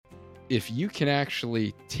if you can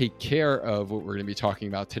actually take care of what we're going to be talking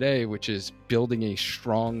about today, which is building a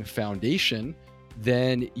strong foundation,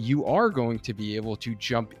 then you are going to be able to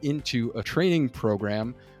jump into a training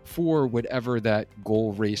program for whatever that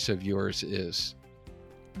goal race of yours is.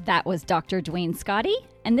 That was Dr. Duane Scotti,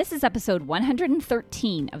 and this is episode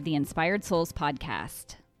 113 of the Inspired Souls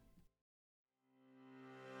podcast.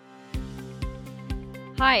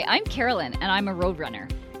 Hi, I'm Carolyn, and I'm a road runner.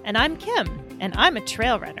 And I'm Kim, and I'm a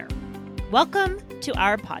trail runner. Welcome to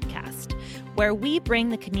our podcast, where we bring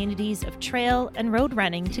the communities of trail and road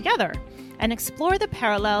running together and explore the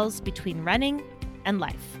parallels between running and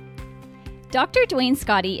life. Dr. Duane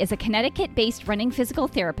Scotti is a Connecticut-based running physical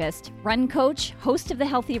therapist, run coach, host of the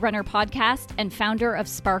Healthy Runner podcast, and founder of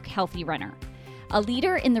Spark Healthy Runner. A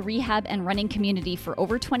leader in the rehab and running community for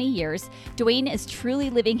over 20 years, Duane is truly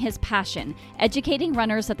living his passion, educating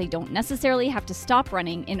runners that they don't necessarily have to stop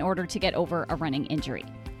running in order to get over a running injury.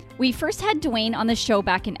 We first had Duane on the show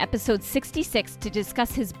back in episode 66 to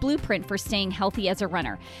discuss his blueprint for staying healthy as a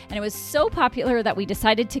runner, and it was so popular that we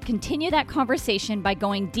decided to continue that conversation by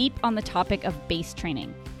going deep on the topic of base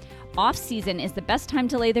training. Off-season is the best time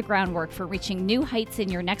to lay the groundwork for reaching new heights in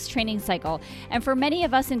your next training cycle, and for many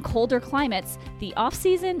of us in colder climates, the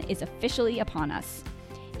off-season is officially upon us.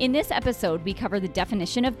 In this episode, we cover the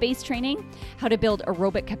definition of base training, how to build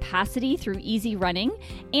aerobic capacity through easy running,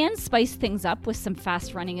 and spice things up with some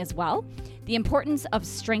fast running as well, the importance of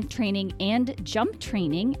strength training and jump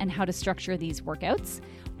training and how to structure these workouts,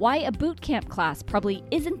 why a boot camp class probably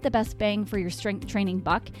isn't the best bang for your strength training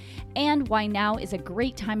buck, and why now is a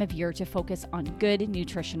great time of year to focus on good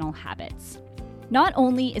nutritional habits. Not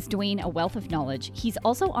only is Duane a wealth of knowledge, he's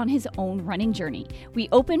also on his own running journey. We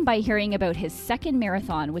open by hearing about his second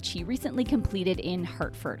marathon, which he recently completed in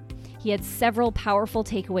Hartford. He had several powerful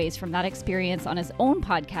takeaways from that experience on his own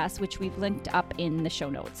podcast, which we've linked up in the show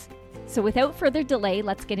notes. So without further delay,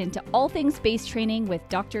 let's get into all things base training with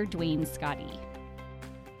Dr. Duane Scotti.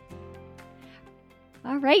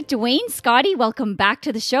 All right, Duane Scotti, welcome back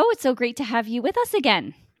to the show. It's so great to have you with us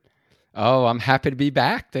again. Oh, I'm happy to be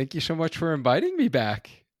back. Thank you so much for inviting me back.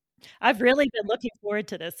 I've really been looking forward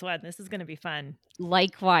to this one. This is going to be fun.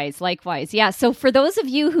 Likewise. Yeah. So for those of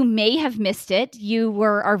you who may have missed it, you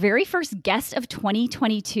were our very first guest of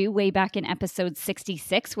 2022 way back in episode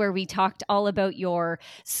 66, where we talked all about your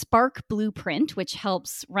Spark Blueprint, which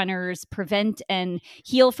helps runners prevent and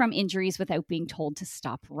heal from injuries without being told to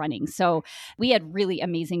stop running. So we had really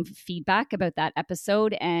amazing feedback about that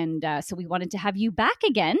episode. And so we wanted to have you back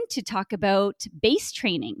again to talk about base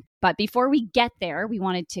training. But before we get there, we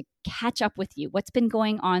wanted to catch up with you. What's been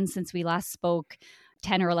going on since we last spoke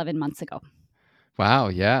 10 or 11 months ago? Wow.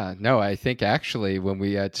 Yeah. No, I think actually when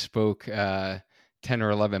we had spoke 10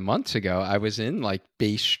 or 11 months ago, I was in like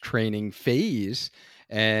base training phase,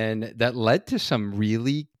 and that led to some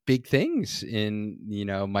really big things in,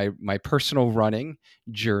 my personal running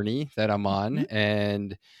journey that I'm on. Mm-hmm.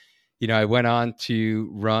 And I went on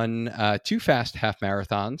to run 2 fast half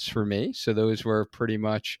marathons for me. So those were pretty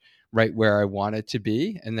much right where I wanted to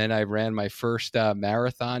be. And then I ran my first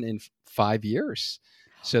marathon in 5 years.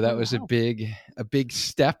 So that was a big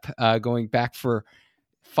step going back for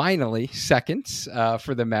finally seconds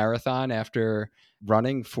for the marathon after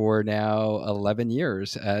running for now 11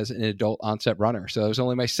 years as an adult onset runner. So it was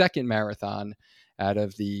only my second marathon out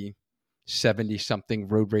of the 70-something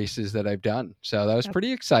road races that I've done. So that was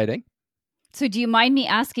pretty exciting. So do you mind me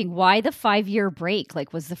asking why the 5-year break?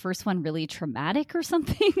 Like, was the first one really traumatic or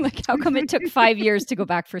something? Like, how come it took 5 years to go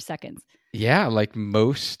back for seconds? Yeah, like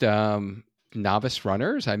most novice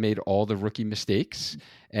runners, I made all the rookie mistakes.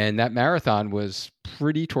 And that marathon was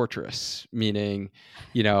pretty torturous, meaning,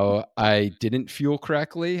 I didn't fuel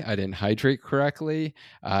correctly. I didn't hydrate correctly.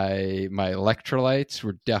 My electrolytes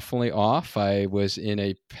were definitely off. I was in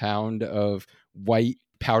a pound of white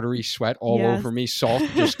powdery sweat all over me, salt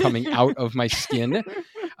just coming out of my skin.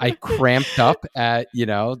 I cramped up at,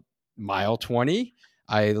 mile 20.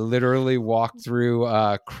 I literally walked through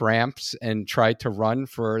cramps and tried to run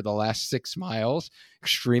for the last 6 miles.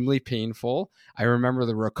 Extremely painful. I remember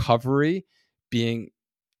the recovery being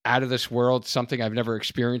out of this world, something I've never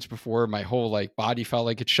experienced before. My whole body felt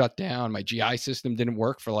like it shut down. My GI system didn't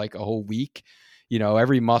work for a whole week.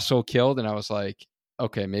 Every muscle killed. And I was like,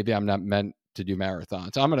 okay, maybe I'm not meant to do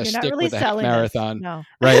marathons. I'm going to stick with the half marathon. No.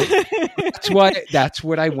 Right. That's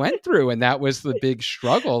what I went through. And that was the big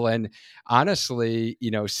struggle. And honestly,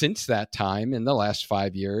 since that time in the last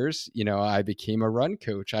 5 years, I became a run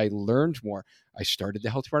coach. I learned more. I started the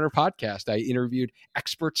Healthy Runner podcast. I interviewed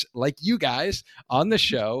experts like you guys on the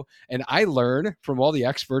show, and I learn from all the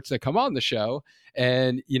experts that come on the show.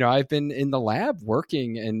 And, I've been in the lab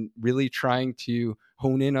working and really trying to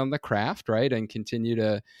hone in on the craft, right? And continue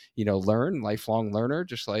to, learn, lifelong learner,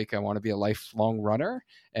 just like I want to be a lifelong runner.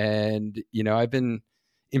 And, I've been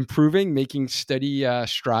improving, making steady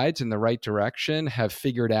strides in the right direction, have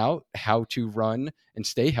figured out how to run and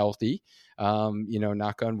stay healthy.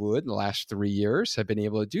 Knock on wood, in the last 3 years, I've been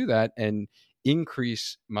able to do that and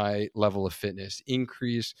increase my level of fitness,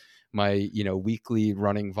 increase my, weekly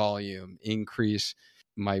running volume, increase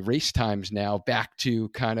my race times now back to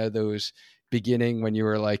kind of those beginning when you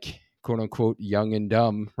were like, quote unquote, young and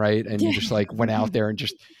dumb, right? And you just like went out there and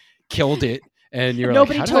just killed it. And you're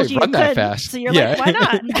Nobody like, how told did I you run you that couldn't, fast? so you're like, why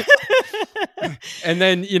not? And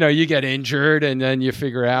then, you get injured, and then you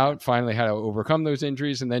figure out finally how to overcome those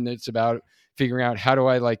injuries. And then it's about figuring out, how do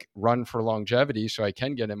I like run for longevity so I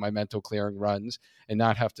can get in my mental clearing runs and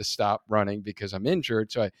not have to stop running because I'm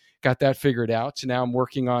injured. So I got that figured out. So now I'm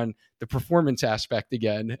working on the performance aspect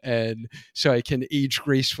again. And so I can age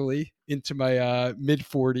gracefully into my mid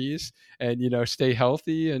 40s and, stay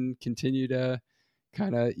healthy and continue to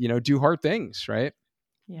kind of, do hard things, right?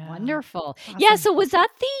 Yeah. Wonderful. Awesome. Yeah. So was that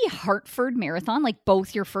the Hartford Marathon, like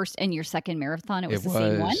both your first and your second marathon? It was the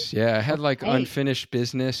same one? Yeah. I had like Okay. unfinished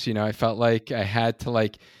business. I felt like I had to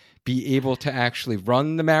like be able to actually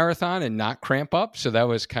run the marathon and not cramp up. So that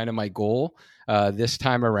was kind of my goal this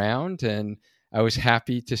time around. And I was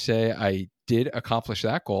happy to say I did accomplish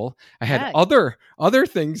that goal. I had other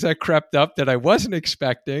things that crept up that I wasn't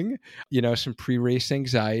expecting, some pre-race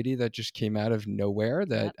anxiety that just came out of nowhere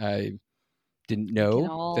that I didn't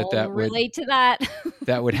know that would relate to that.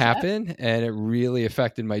 that would happen. And it really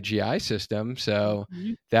affected my GI system. So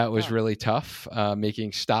that was really tough,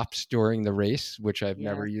 making stops during the race, which I've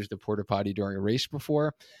never used a porta potty during a race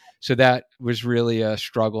before. So that was really a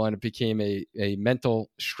struggle, and it became a mental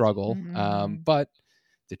struggle. But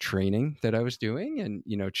the training that I was doing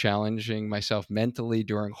and, challenging myself mentally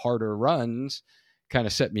during harder runs kind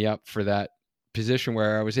of set me up for that position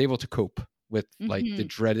where I was able to cope with like the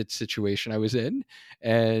dreaded situation I was in,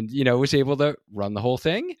 and, was able to run the whole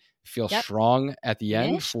thing, feel strong at the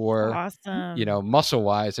end for, awesome. Muscle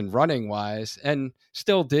wise and running wise, and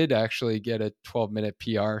still did actually get a 12-minute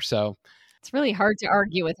PR. So it's really hard to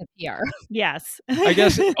argue with a PR. Yes. I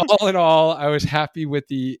guess all in all, I was happy with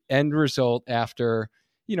the end result after,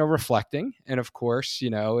 reflecting. And of course,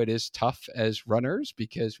 it is tough as runners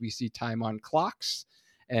because we see time on clocks,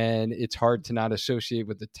 and it's hard to not associate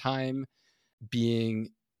with the time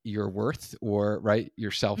being your worth, or right,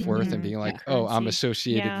 your self-worth, and being like, oh, I'm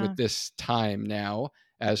associated with this time now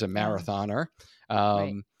as a marathoner.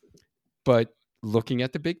 But looking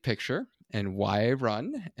at the big picture and why I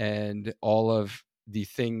run and all of the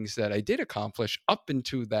things that I did accomplish up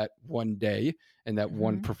into that one day and that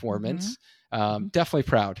one performance, definitely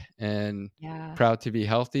proud, and proud to be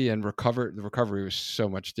healthy and recover. The recovery was so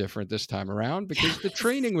much different this time around because the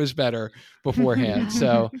training was better beforehand.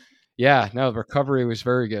 So the recovery was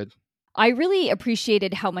very good. I really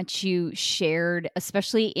appreciated how much you shared,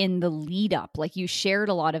 especially in the lead up. Like you shared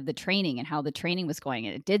a lot of the training and how the training was going.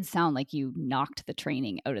 And it did sound like you knocked the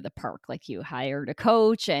training out of the park. Like you hired a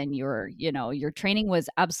coach and your training was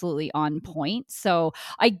absolutely on point. So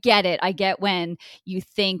I get it. I get when you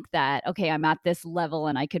think that, okay, I'm at this level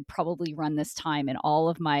and I could probably run this time and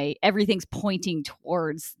everything's pointing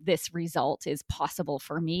towards this result is possible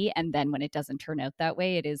for me. And then when it doesn't turn out that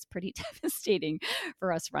way, it is pretty devastating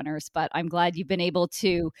for us runners. But I'm glad you've been able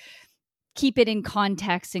to keep it in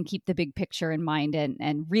context and keep the big picture in mind,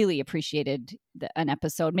 and really appreciated an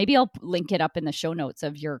episode. Maybe I'll link it up in the show notes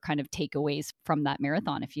of your kind of takeaways from that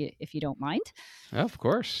marathon, if you don't mind. Of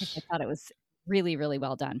course. I thought it was really, really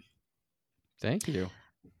well done. Thank you.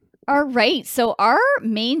 All right. So our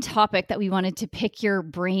main topic that we wanted to pick your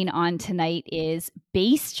brain on tonight is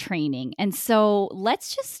base training. And so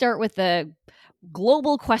let's just start with the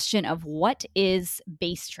global question of what is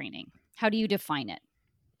base training? How do you define it?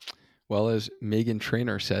 Well, as Megan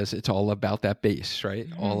Trainor says, it's all about that base, right?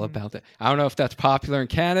 All about that. I don't know if that's popular in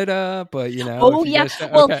Canada, but Oh yeah.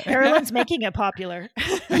 Well, Carolyn's making it popular.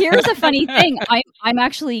 Here's a funny thing. I'm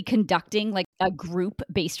actually conducting like a group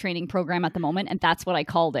base training program at the moment, and that's what I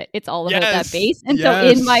called it. It's all about that base. And so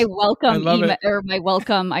in my welcome email or my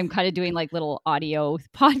welcome, I'm kind of doing like little audio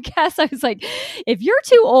podcasts. I was like, if you're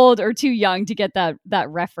too old or too young to get that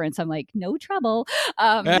reference, I'm like, no trouble.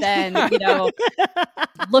 Then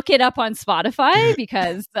look it up on Spotify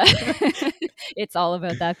because it's all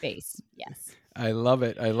about that base. Yes. I love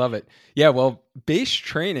it. I love it. Yeah. Well, base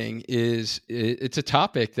training it's a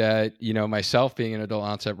topic that, myself being an adult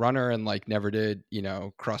onset runner and like never did,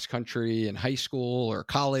 cross country in high school or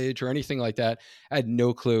college or anything like that. I had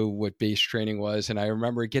no clue what base training was. And I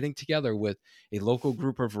remember getting together with a local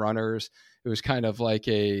group of runners. It was kind of like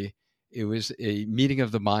it was a meeting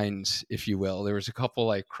of the minds, if you will. There was a couple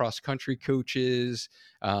like cross country coaches.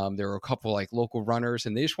 There were a couple like local runners,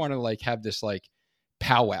 and they just wanted to like have this like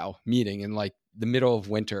powwow meeting in like the middle of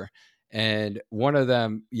winter. And one of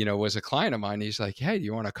them, was a client of mine. He's like, "Hey, do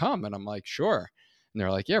you want to come?" And I'm like, "Sure." And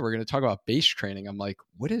they're like, "Yeah, we're going to talk about base training." I'm like,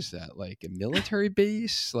 "What is that? Like a military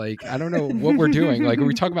base? Like, I don't know what we're doing. Like, are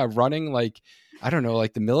we talking about running? Like, I don't know,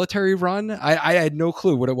 like the military run?" I had no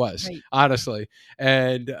clue what it was, right. Honestly.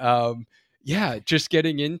 And just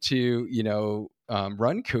getting into,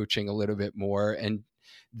 run coaching a little bit more. And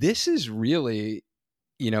this is really,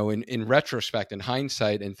 in retrospect, in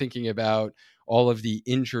hindsight, and thinking about all of the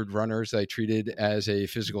injured runners that I treated as a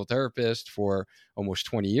physical therapist for almost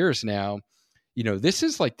 20 years now, this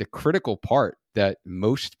is like the critical part that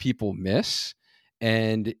most people miss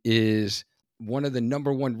and is one of the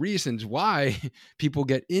number one reasons why people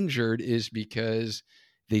get injured is because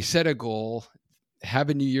they set a goal, have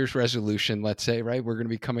a New Year's resolution, let's say, right? We're going to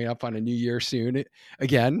be coming up on a new year soon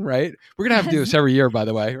again, right? We're going to have to do this every year, by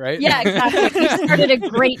the way, right? Yeah, exactly. We've started a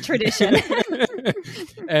great tradition.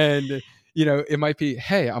 And, it might be,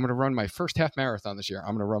 hey, I'm going to run my first half marathon this year.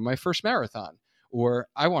 I'm going to run my first marathon. Or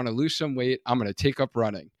I want to lose some weight. I'm going to take up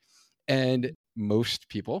running. And most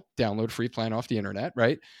people download free plan off the internet,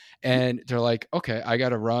 right? And they're like, okay, I got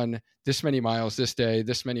to run this many miles this day,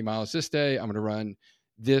 this many miles this day. I'm going to run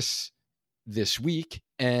this week.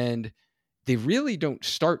 And they really don't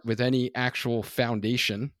start with any actual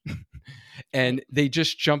foundation. And they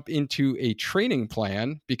just jump into a training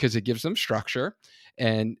plan because it gives them structure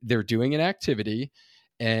and they're doing an activity.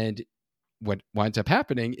 And what winds up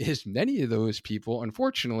happening is many of those people,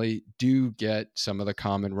 unfortunately, do get some of the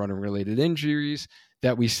common running related injuries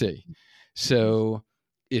that we see. So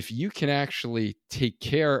if you can actually take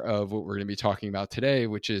care of what we're going to be talking about today,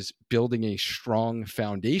 which is building a strong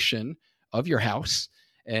foundation of your house,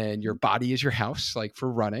 and your body is your house, like for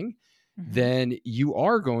running, then you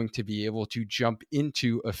are going to be able to jump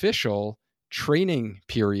into official training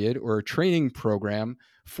period or a training program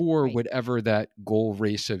for whatever that goal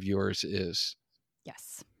race of yours is.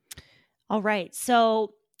 Yes. All right.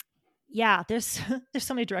 So yeah, there's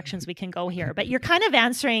so many directions we can go here, but you're kind of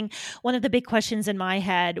answering one of the big questions in my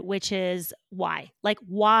head, which is why? Like,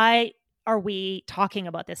 why are we talking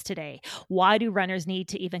about this today? Why do runners need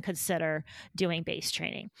to even consider doing base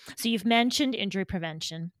training? So you've mentioned injury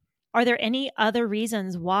prevention. Are there any other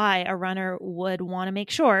reasons why a runner would want to make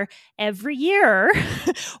sure every year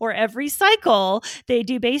or every cycle they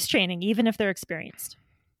do base training, even if they're experienced?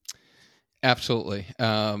 Absolutely.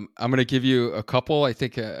 I'm going to give you a couple. I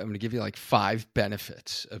think I'm going to give you like 5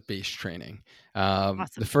 benefits of base training. Awesome.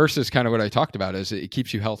 The first is kind of what I talked about is it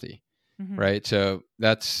keeps you healthy, right? So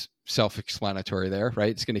that's self-explanatory there,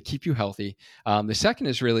 right? It's going to keep you healthy. The second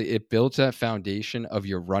is really it builds that foundation of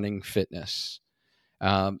your running fitness.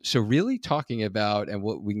 So really talking about, and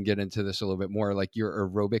what we can get into this a little bit more, like your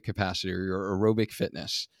aerobic capacity or your aerobic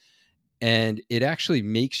fitness. And it actually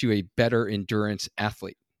makes you a better endurance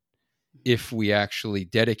athlete if we actually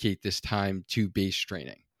dedicate this time to base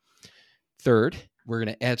training. Third, we're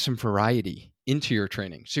going to add some variety into your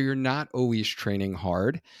training. So you're not always training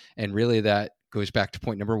hard. And really that goes back to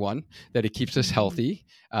point number 1, that it keeps us healthy.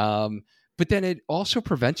 But then it also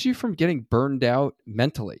prevents you from getting burned out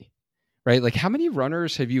mentally. Right? Like how many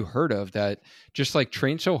runners have you heard of that just like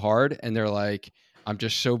train so hard and they're like, I'm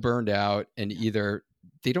just so burned out, and either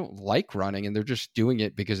they don't like running and they're just doing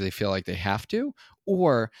it because they feel like they have to,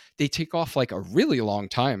 or they take off like a really long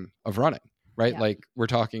time of running, right? Yeah. Like we're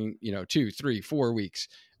talking, 2, 3, 4 weeks,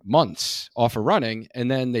 months off of running,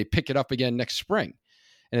 and then they pick it up again next spring.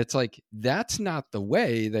 And it's like, that's not the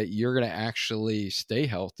way that you're going to actually stay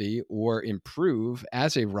healthy or improve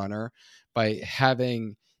as a runner by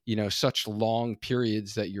having such long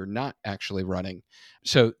periods that you're not actually running.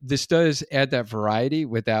 So this does add that variety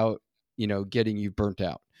without, getting you burnt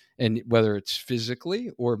out, and whether it's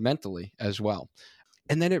physically or mentally as well.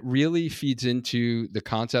 And then it really feeds into the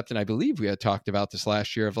concept, and I believe we had talked about this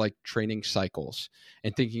last year, of like training cycles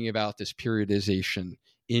and thinking about this periodization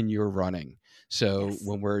in your running. So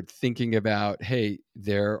when we're thinking about, hey,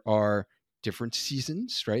 there are different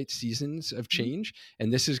seasons, right? Seasons of change.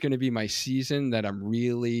 And this is going to be my season that I'm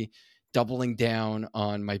really doubling down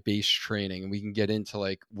on my base training. And we can get into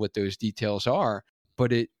like what those details are,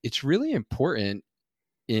 but it's really important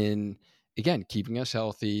in again, keeping us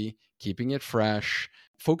healthy, keeping it fresh,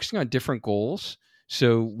 focusing on different goals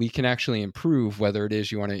so we can actually improve, whether it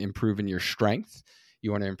is you want to improve in your strength,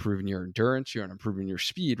 you want to improve in your endurance, you want to improve in your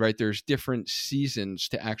speed, right? There's different seasons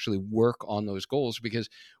to actually work on those goals because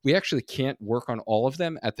we actually can't work on all of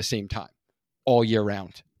them at the same time all year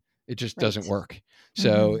round. It just doesn't work.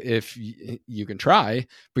 So if you can try,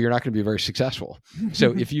 but you're not going to be very successful.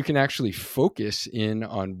 So if you can actually focus in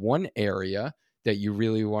on one area that you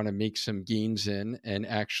really want to make some gains in and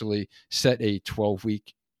actually set a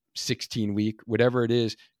 12-week, 16-week, whatever it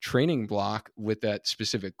is, training block with that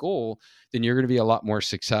specific goal, then you're going to be a lot more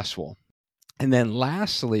successful. And then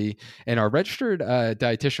lastly, and our registered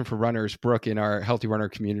dietitian for runners, Brooke, in our Healthy Runner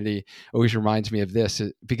community, always reminds me of this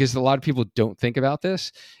because a lot of people don't think about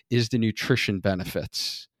this, is the nutrition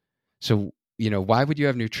benefits. So, why would you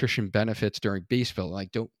have nutrition benefits during base building?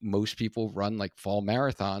 Like, don't most people run like fall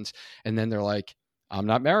marathons and then they're like, I'm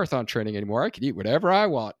not marathon training anymore. I can eat whatever I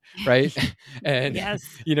want, right? And,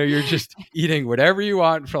 you're just eating whatever you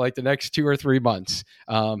want for like the next 2 or 3 months.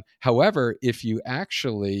 However, if you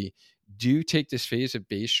actually do take this phase of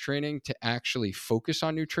base training to actually focus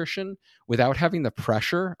on nutrition without having the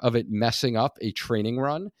pressure of it messing up a training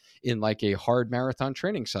run in like a hard marathon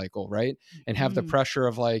training cycle, right? And have the pressure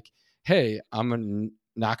of like, hey, I'm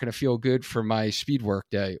not going to feel good for my speed work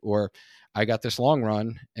day, or I got this long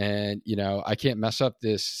run and, I can't mess up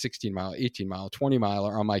this 16 mile, 18 mile, 20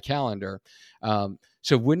 miler on my calendar.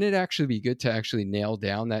 So wouldn't it actually be good to actually nail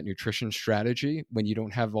down that nutrition strategy when you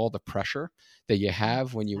don't have all the pressure that you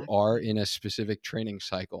have when you are in a specific training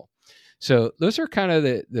cycle? So those are kind of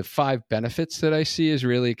the 5 benefits that I see is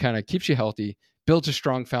really kind of keeps you healthy, builds a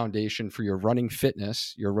strong foundation for your running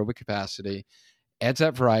fitness, your aerobic capacity, adds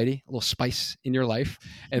that variety, a little spice in your life.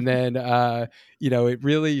 And then, it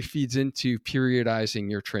really feeds into periodizing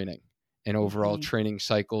your training and overall training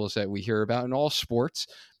cycles that we hear about in all sports.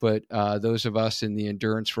 But those of us in the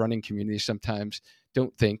endurance running community sometimes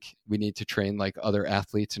don't think we need to train like other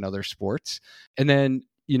athletes in other sports. And then,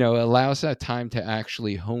 allows that time to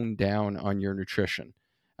actually hone down on your nutrition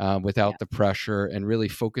without the pressure and really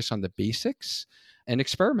focus on the basics and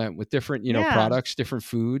experiment with different, products, different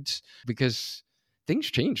foods, because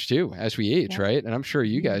things change too as we age, right? And I'm sure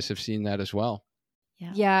you guys have seen that as well.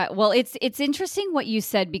 Yeah. Well, it's interesting what you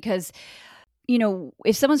said because,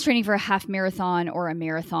 if someone's training for a half marathon or a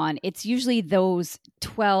marathon, it's usually those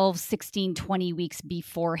 12, 16, 20 weeks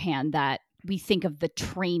beforehand that we think of the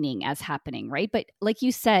training as happening, right? But like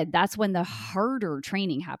you said, that's when the harder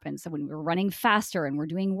training happens. So when we're running faster and we're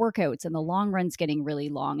doing workouts and the long run's getting really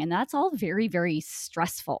long, and that's all very, very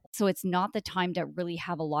stressful. So it's not the time to really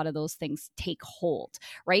have a lot of those things take hold,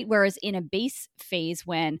 right? Whereas in a base phase,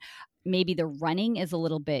 when maybe the running is a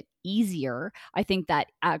little bit easier, I think that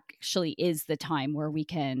actually is the time where we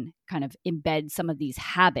can kind of embed some of these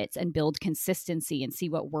habits and build consistency and see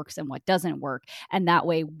what works and what doesn't work. And that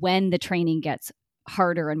way, when the training gets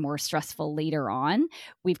harder and more stressful later on,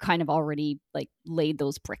 we've kind of already like laid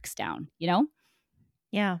those bricks down,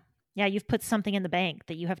 Yeah. Yeah, you've put something in the bank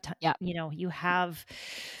that you have, you have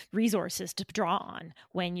resources to draw on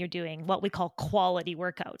when you're doing what we call quality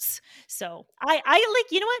workouts. So I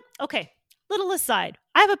like, you know what? Okay, little aside.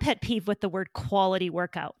 I have a pet peeve with the word quality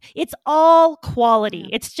workout. It's all quality.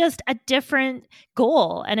 It's just a different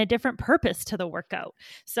goal and a different purpose to the workout.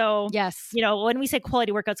 So, yes, when we say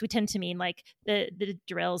quality workouts, we tend to mean like the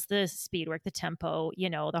drills, the speed work, the tempo,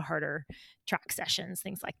 the harder track sessions,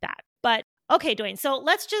 things like that. But okay, Dwayne, so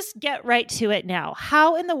let's just get right to it now.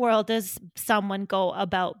 How in the world does someone go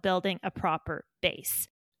about building a proper base?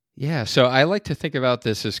 Yeah, so I like to think about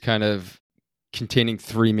this as kind of containing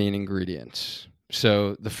 3 main ingredients.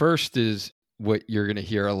 So the first is what you're going to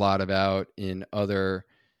hear a lot about in other,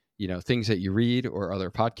 things that you read or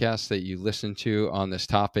other podcasts that you listen to on this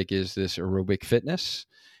topic is this aerobic fitness.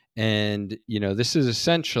 And, this is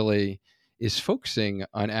essentially is focusing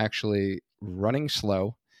on actually running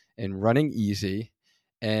slow and running easy.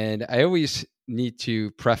 And I always need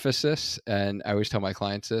to preface this, and I always tell my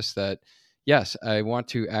clients this, that yes, I want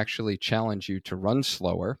to actually challenge you to run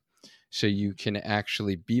slower so you can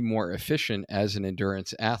actually be more efficient as an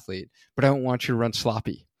endurance athlete, but I don't want you to run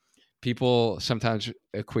sloppy. People sometimes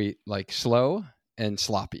equate like slow and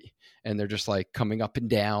sloppy, and they're just like coming up and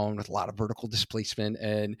down with a lot of vertical displacement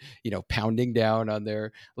and, pounding down on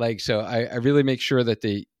their legs. So I really make sure that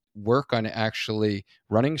they work on actually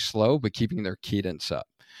running slow, but keeping their cadence up,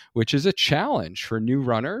 which is a challenge for new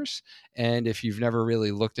runners. And if you've never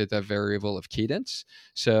really looked at that variable of cadence,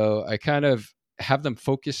 so I kind of have them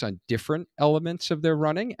focus on different elements of their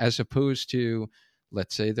running as opposed to,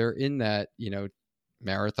 let's say they're in that,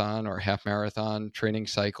 marathon or half marathon training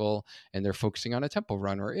cycle, and they're focusing on a tempo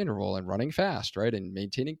run or interval and running fast, right? And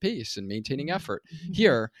maintaining pace and maintaining effort.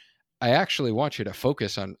 Here, I actually want you to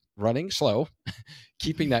focus on running slow,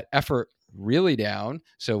 keeping that effort really down.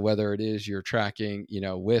 So whether it is you're tracking,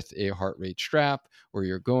 with a heart rate strap, or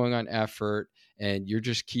you're going on effort and you're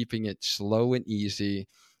just keeping it slow and easy.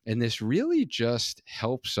 And this really just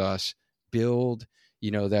helps us build,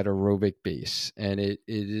 that aerobic base. And it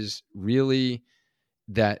is really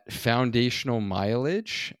that foundational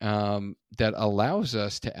mileage that allows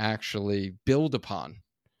us to actually build upon.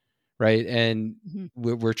 Right. And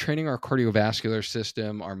we're training our cardiovascular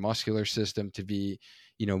system, our muscular system to be,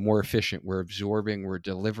 more efficient. We're absorbing, we're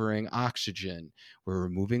delivering oxygen, we're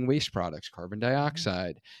removing waste products, carbon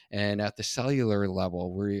dioxide. And at the cellular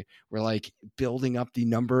level, we're like building up the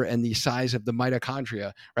number and the size of the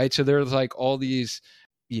mitochondria. Right. So there's like all these,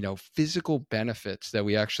 physical benefits that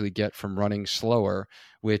we actually get from running slower,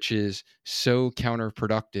 which is so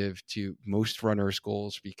counterproductive to most runners'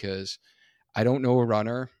 goals, because I don't know a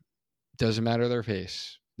runner, doesn't matter their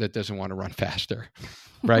pace, that doesn't want to run faster,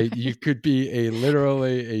 right? You could be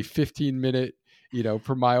literally a 15-minute,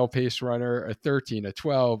 per mile pace runner, a 13, a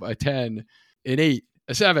 12, a 10, an 8,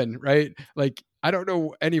 a 7, right? Like, I don't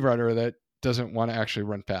know any runner that doesn't want to actually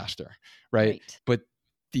run faster, right? But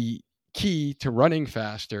the key to running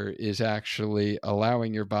faster is actually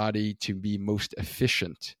allowing your body to be most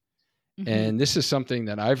efficient. And this is something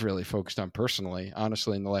that I've really focused on personally,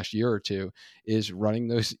 honestly, in the last year or two, is running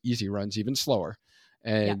those easy runs even slower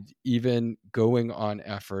and even going on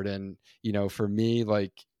effort. And, for me,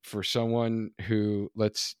 like for someone who,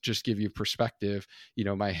 let's just give you perspective,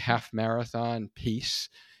 my half marathon pace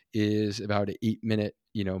is about an 8-minute,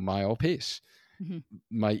 mile pace.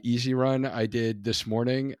 My easy run I did this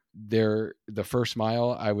morning, the first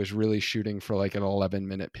mile, I was really shooting for like an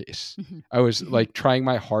 11-minute pace. I was like trying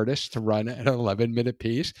my hardest to run at an 11-minute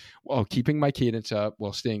pace while keeping my cadence up,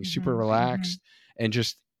 while staying super relaxed and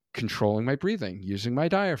just controlling my breathing, using my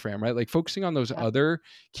diaphragm, right? Like focusing on those other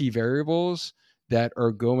key variables that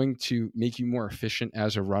are going to make you more efficient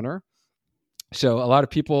as a runner. So a lot of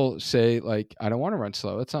people say like, I don't want to run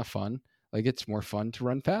slow. It's not fun. Like, it's more fun to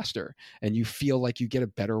run faster and you feel like you get a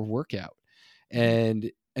better workout. And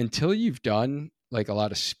until you've done like a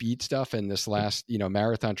lot of speed stuff in this last,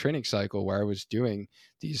 marathon training cycle, where I was doing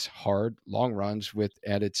these hard long runs with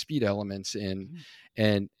added speed elements in,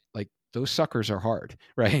 and like those suckers are hard,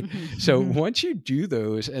 right? So once you do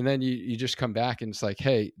those and then you just come back and it's like,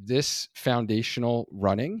 hey, this foundational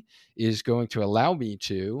running is going to allow me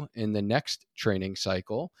to, in the next training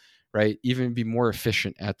cycle, right, even be more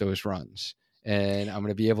efficient at those runs. And I'm going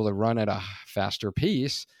to be able to run at a faster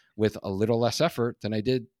pace with a little less effort than I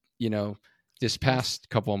did, this past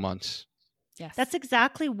couple of months. Yes. That's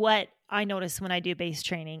exactly what I notice when I do base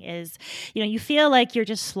training is, you feel like you're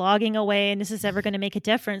just slogging away and this is ever going to make a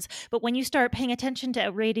difference. But when you start paying attention to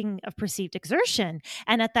a rating of perceived exertion,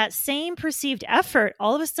 and at that same perceived effort,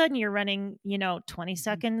 all of a sudden you're running, 20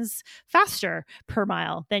 seconds faster per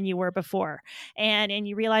mile than you were before. And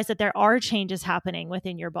you realize that there are changes happening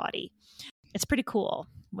within your body. It's pretty cool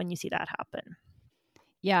when you see that happen.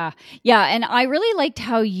 Yeah. And I really liked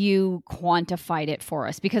how you quantified it for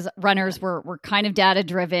us, because runners were kind of data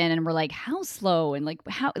driven and we're like, how slow? And like,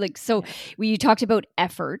 how, like, so you talked about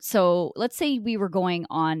effort. So let's say we were going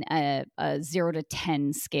on a 0 to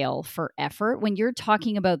 10 scale for effort. When you're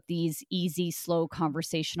talking about these easy, slow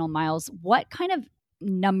conversational miles, what kind of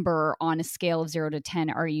number on a scale of 0 to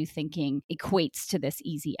 10 are you thinking equates to this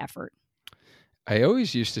easy effort? I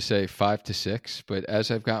always used to say 5 to 6, but as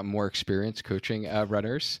I've gotten more experience coaching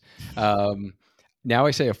runners, now I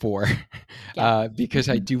say a 4 because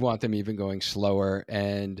I do want them even going slower.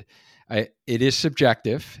 And it is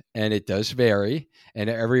subjective and it does vary. And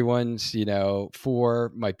everyone's,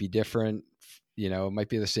 4 might be different, it might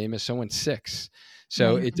be the same as someone's 6.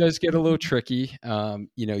 So it does get a little tricky.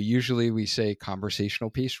 Usually we say conversational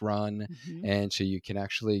pace run. And so you can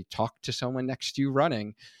actually talk to someone next to you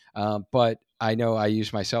running. But I know I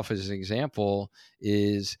use myself as an example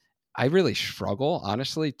is I really struggle,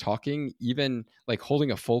 honestly, talking, even like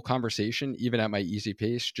holding a full conversation, even at my easy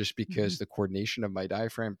pace, just because the coordination of my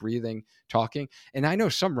diaphragm, breathing, talking. And I know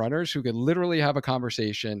some runners who could literally have a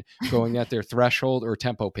conversation going at their threshold or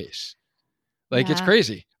tempo pace. Like it's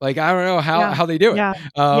crazy. Like, I don't know how they do it,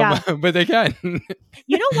 but they can. One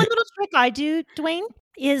little trick I do, Dwayne,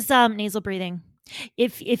 is nasal breathing.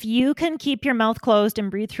 If you can keep your mouth closed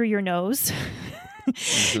and breathe through your nose,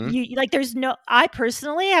 I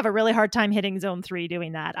personally have a really hard time hitting zone 3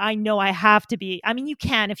 doing that. I know I have to be, I mean, you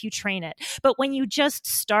can if you train it, but when you just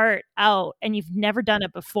start out and you've never done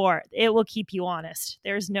it before, it will keep you honest.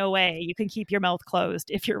 There's no way you can keep your mouth closed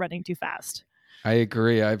if you're running too fast. I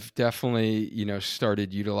agree. I've definitely,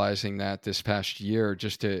 started utilizing that this past year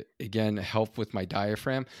just to, again, help with my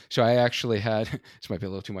diaphragm. So I actually had, this might be a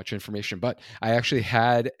little too much information, but I actually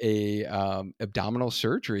had a abdominal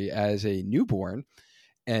surgery as a newborn.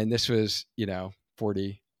 And this was,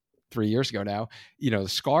 43 years ago now. The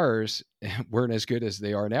scars weren't as good as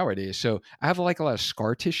they are nowadays. So I have like a lot of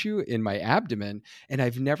scar tissue in my abdomen, and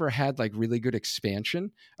I've never had like really good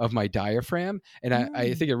expansion of my diaphragm. And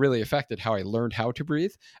I think it really affected how I learned how to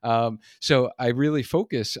breathe. So I really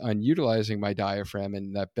focus on utilizing my diaphragm,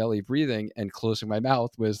 and that belly breathing and closing my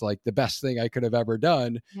mouth was like the best thing I could have ever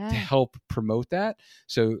done to help promote that.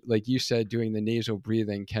 So like you said, doing the nasal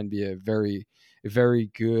breathing can be a very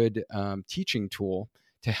good teaching tool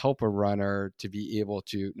to help a runner to be able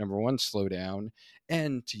to, number one, slow down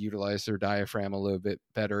and to utilize their diaphragm a little bit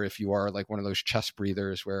better. If you are like one of those chest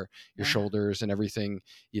breathers where your shoulders and everything,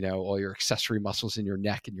 all your accessory muscles in your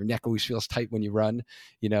neck, and your neck always feels tight when you run,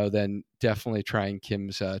 then definitely trying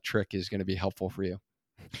Kim's trick is going to be helpful for you.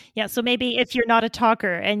 Yeah, so maybe if you're not a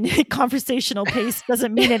talker and conversational pace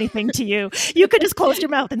doesn't mean anything to you, you could just close your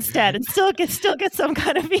mouth instead and still get some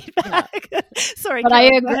kind of feedback. Sorry, but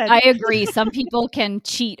I agree. Some people can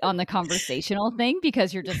cheat on the conversational thing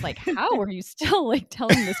because you're just like, how are you still like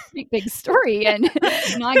telling this big story and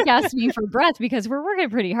not gasping me for breath because we're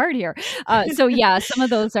working pretty hard here. So yeah, some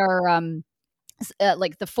of those are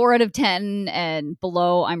like the 4 out of 10 and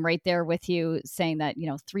below. I'm right there with you saying that,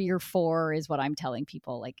 3 or 4 is what I'm telling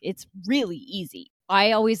people. Like, it's really easy.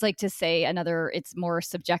 I always like to say it's more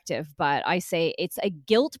subjective, but I say it's a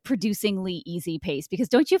guilt-producingly easy pace, because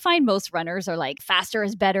don't you find most runners are like faster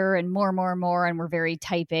is better and more, and we're very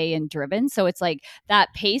type A and driven. So it's like that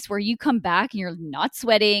pace where you come back and you're not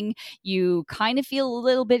sweating. You kind of feel a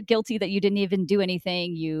little bit guilty that you didn't even do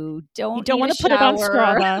anything. You don't want to put it on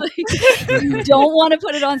Strava. You don't want to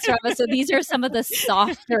put it on Strava. So these are some of the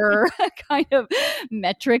softer kind of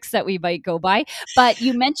metrics that we might go by. But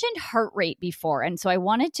you mentioned heart rate before, and so I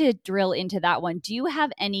wanted to drill into that one. Do you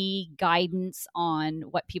have any guidance on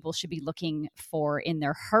what people should be looking for in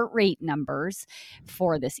their heart rate numbers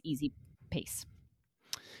for this easy pace?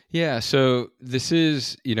 Yeah. So this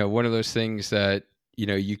is, one of those things that,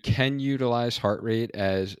 you can utilize heart rate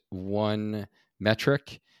as one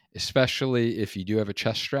metric, especially if you do have a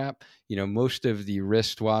chest strap. Most of the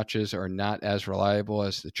wrist watches are not as reliable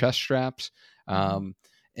as the chest straps.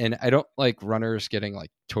 And I don't like runners getting like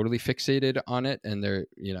totally fixated on it. And they're,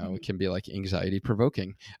 it can be like anxiety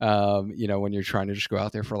provoking, when you're trying to just go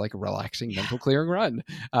out there for like a relaxing mental clearing run.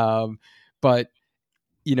 But,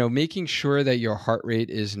 making sure that your heart rate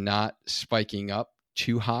is not spiking up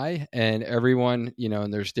too high, and everyone,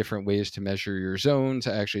 and there's different ways to measure your zones.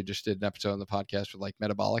 I actually just did an episode on the podcast with like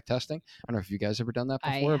metabolic testing. I don't know if you guys ever done that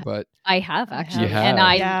before, but I have actually, and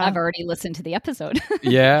I've already listened to the episode.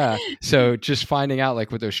 Yeah. So just finding out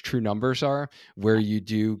like what those true numbers are, where you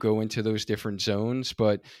do go into those different zones.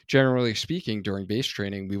 But generally speaking, during base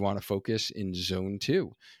training, we want to focus in zone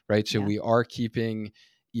 2, right? So we are keeping,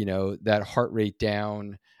 that heart rate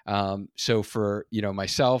down. So for,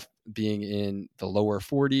 myself being in the lower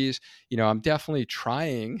 40s, I'm definitely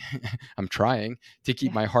trying to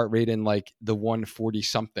keep my heart rate in like the 140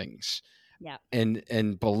 somethings. Yeah.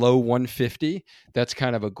 And below 150, that's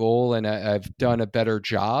kind of a goal. And I've done a better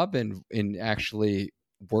job in actually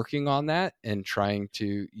working on that and trying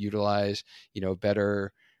to utilize,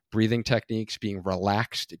 better breathing techniques, being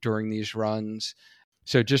relaxed during these runs.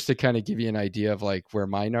 So just to kind of give you an idea of like where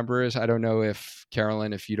my number is, I don't know if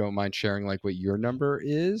Carolyn, if you don't mind sharing like what your number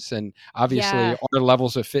is. And obviously our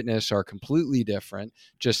levels of fitness are completely different.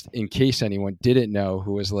 Just in case anyone didn't know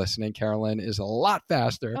who was listening, Carolyn is a lot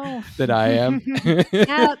faster than I am.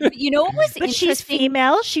 Yeah, but what was interesting? She's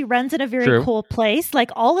female. She runs in a very cool place. Like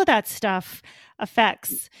all of that stuff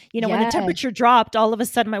affects, when the temperature dropped, all of a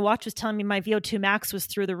sudden my watch was telling me my VO2 max was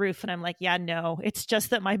through the roof. And I'm like, yeah, no, it's just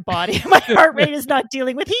that my heart rate is not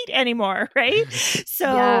dealing with heat anymore. Right.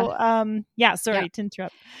 So, sorry to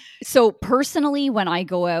interrupt. So personally, when I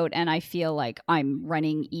go out and I feel like I'm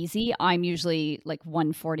running easy, I'm usually like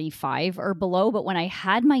 145 or below. But when I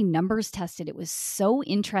had my numbers tested, it was so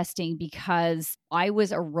interesting because I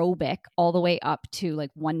was aerobic all the way up to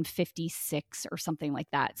like 156 or something like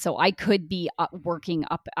that. So I could be working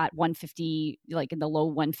up at 150, like in the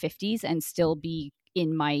low 150s, and still be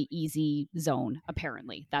in my easy zone.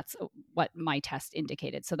 Apparently, that's what my test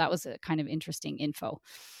indicated. So that was a kind of interesting info.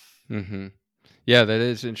 Mm-hmm. Yeah, that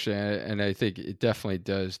is interesting. And I think it definitely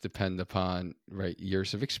does depend upon, right,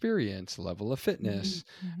 years of experience, level of fitness.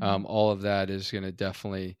 Mm-hmm. All of that is going to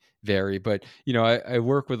definitely vary. But, I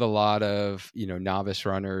work with a lot of, novice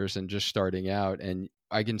runners and just starting out, and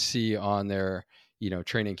I can see on their,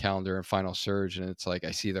 training calendar and final surge, and it's like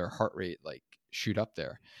I see their heart rate like shoot up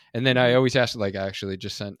there. And then I always ask, like, I actually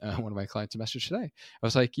just sent one of my clients a message today. I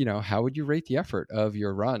was like, how would you rate the effort of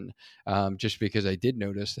your run? Just because I did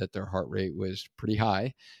notice that their heart rate was pretty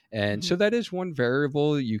high. And so that is one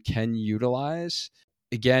variable you can utilize.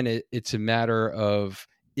 Again, it's a matter of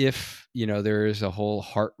if, there is a whole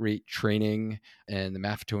heart rate training and the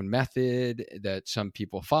Maffetone method that some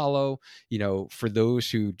people follow, for those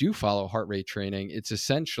who do follow heart rate training, it's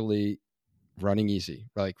essentially running easy,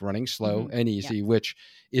 like running slow and easy, which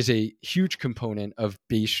is a huge component of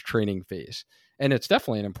base training phase. And it's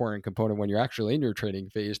definitely an important component when you're actually in your training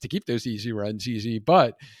phase to keep those easy runs easy.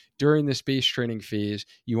 But during this base training phase,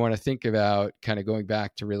 you want to think about kind of going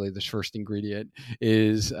back to really this first ingredient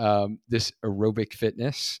is this aerobic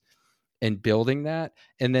fitness and building that.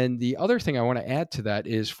 And then the other thing I want to add to that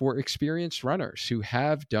is for experienced runners who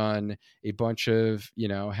have done a bunch of,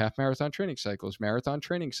 half marathon training cycles, marathon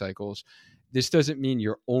training cycles, this doesn't mean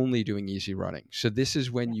you're only doing easy running. So this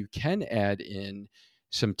is when you can add in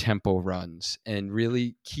some tempo runs and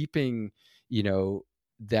really keeping,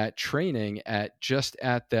 that training at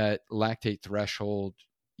that lactate threshold,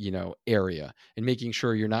 area, and making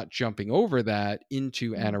sure you're not jumping over that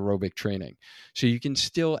into anaerobic training. So you can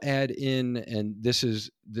still add in, and this is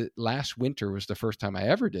the last winter was the first time I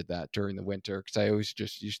ever did that during the winter, because I always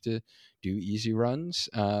just used to do easy runs.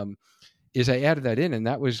 Is I added that in, and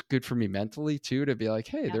that was good for me mentally too, to be like,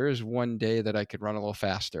 hey, there is one day that I could run a little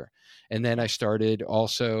faster. And then I started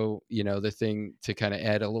also, the thing to kind of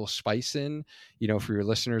add a little spice in, for your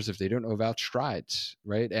listeners, if they don't know about strides,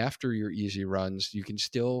 right? After your easy runs, you can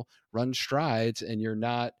still run strides and you're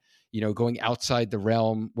not, going outside the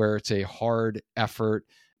realm where it's a hard effort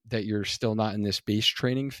that you're still not in this base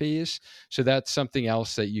training phase. So that's something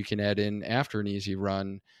else that you can add in after an easy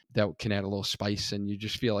run that can add a little spice, and you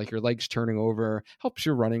just feel like your legs turning over, helps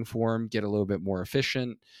your running form get a little bit more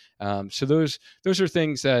efficient. So those are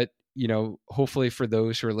things that, hopefully for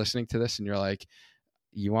those who are listening to this and you're like,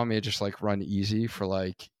 you want me to just like run easy for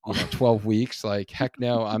like, 12 weeks? Like, heck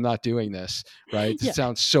no, I'm not doing this. Right. It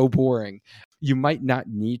sounds so boring. You might not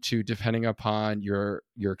need to, depending upon your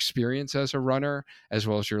experience as a runner, as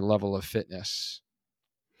well as your level of fitness.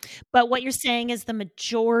 But what you're saying is the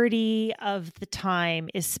majority of the time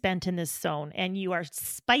is spent in this zone, and you are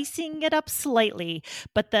spicing it up slightly,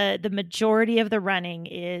 but the majority of the running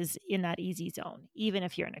is in that easy zone, even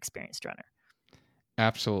if you're an experienced runner.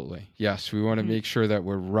 Absolutely. Yes. We want to make sure that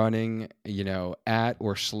we're running, at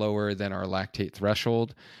or slower than our lactate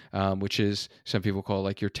threshold, which is some people call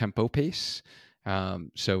like your tempo pace.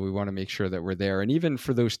 So we want to make sure that we're there. And even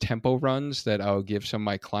for those tempo runs that I'll give some of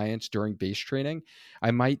my clients during base training, I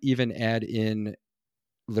might even add in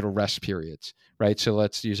little rest periods, right? So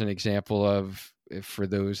let's use an example of, for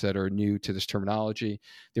those that are new to this terminology,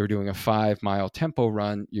 they were doing a 5-mile tempo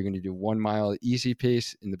run. You're going to do 1 mile at easy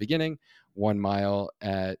pace in the beginning, 1 mile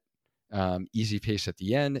at easy pace at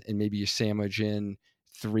the end, and maybe you sandwich in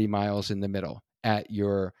 3 miles in the middle at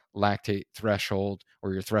your lactate threshold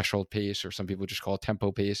or your threshold pace, or some people just call it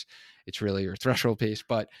tempo pace. It's really your threshold pace,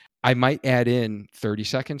 but I might add in 30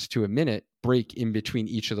 seconds to a minute break in between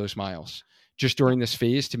each of those miles, just during this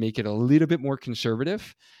phase, to make it a little bit more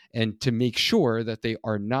conservative and to make sure that they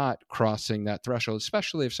are not crossing that threshold,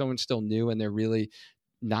 especially if someone's still new and they're really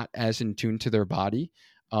not as in tune to their body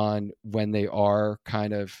on when they are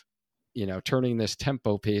kind of, turning this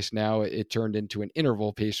tempo pace. Now it turned into an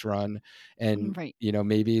interval pace run, and,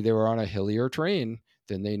 maybe they were on a hillier terrain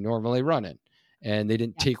than they normally run in, and they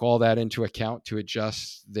didn't take all that into account to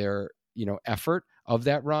adjust their, effort of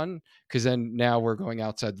that run. Cause then now we're going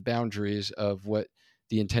outside the boundaries of what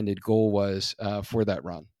the intended goal was for that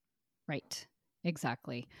run. Right.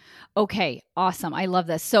 Exactly. Okay. Awesome. I love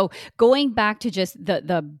this. So going back to just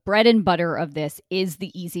the bread and butter of this is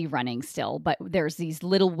the easy running still, but there's these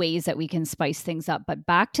little ways that we can spice things up. But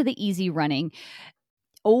back to the easy running,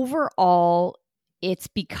 overall, it's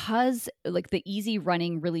because like the easy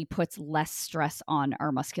running really puts less stress on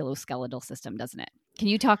our musculoskeletal system, doesn't it? Can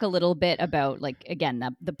you talk a little bit about, like, again,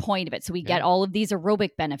 the point of it? So we get all of these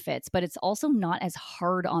aerobic benefits, but it's also not as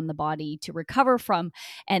hard on the body to recover from,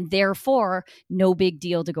 and therefore no big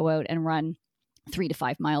deal to go out and run 3 to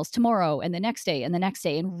 5 miles tomorrow and the next day and the next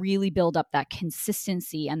day, and really build up that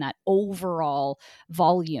consistency and that overall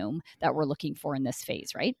volume that we're looking for in this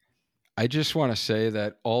phase, right? I just want to say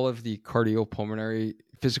that all of the cardiopulmonary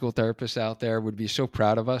physical therapists out there would be so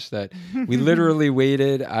proud of us that we literally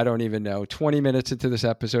waited, I don't even know, 20 minutes into this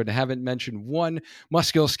episode and haven't mentioned one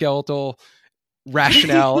musculoskeletal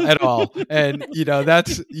rationale at all. And,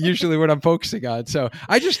 that's usually what I'm focusing on. So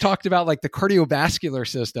I just talked about like the cardiovascular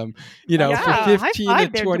system, for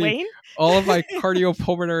 15 to 20. Dwayne. All of my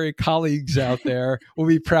cardiopulmonary colleagues out there will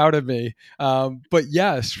be proud of me. But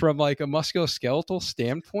yes, from like a musculoskeletal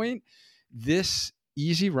standpoint, this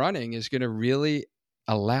easy running is going to really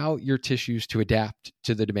allow your tissues to adapt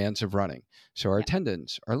to the demands of running. So our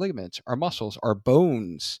tendons, our ligaments, our muscles, our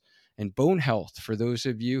bones, and bone health for those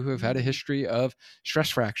of you who have had a history of stress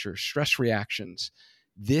fractures, stress reactions.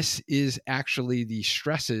 This is actually the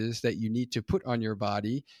stresses that you need to put on your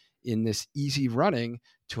body in this easy running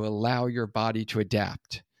to allow your body to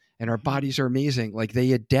adapt. And our bodies are amazing. Like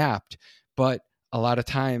they adapt, but a lot of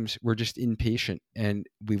times we're just impatient and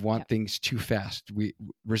we want things too fast. We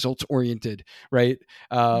results oriented, right?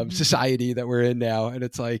 Society that we're in now. And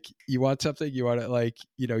it's like, you want something, you want it like,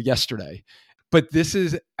 yesterday. But this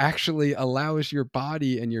is actually allows your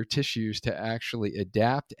body and your tissues to actually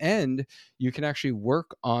adapt, and you can actually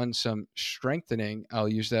work on some strengthening. I'll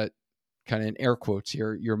use that kind of in air quotes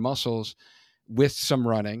here, your muscles with some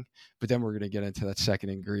running. But then we're going to get into that second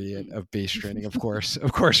ingredient of base training. Of course, we're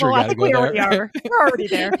going to go there. Already are. We're already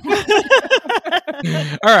there.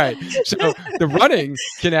 All right. So the running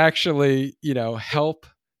can actually, help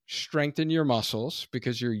strengthen your muscles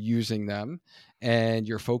because you're using them and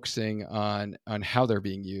you're focusing on how they're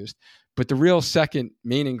being used. But the real second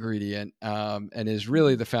main ingredient, and is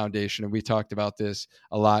really the foundation, and we talked about this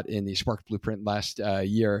a lot in the Spark Blueprint last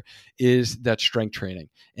year, is that strength training.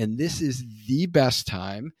 And this is the best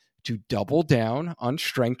time to double down on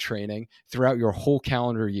strength training throughout your whole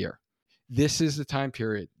calendar year. This is the time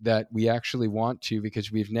period that we actually want to,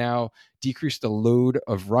 because we've now decreased the load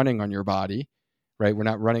of running on your body, right? We're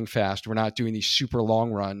not running fast. We're not doing these super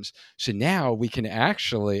long runs. So now we can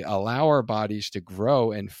actually allow our bodies to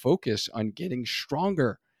grow and focus on getting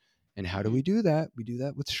stronger. And how do we do that? We do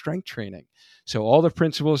that with strength training. So all the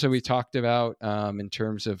principles that we talked about in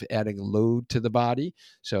terms of adding load to the body.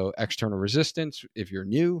 So external resistance, if you're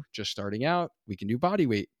new, just starting out, we can do body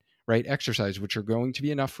weight, right? Exercise, which are going to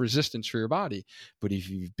be enough resistance for your body. But if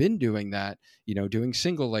you've been doing that, doing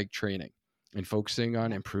single leg training, and focusing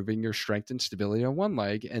on improving your strength and stability on one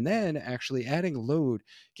leg, and then actually adding load,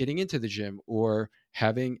 getting into the gym, or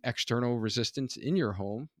having external resistance in your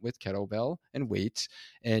home with kettlebell and weights,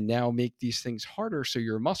 and now make these things harder so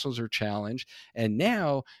your muscles are challenged. And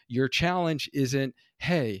now your challenge isn't,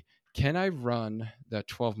 hey, can I run that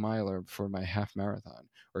 12 miler before my half marathon?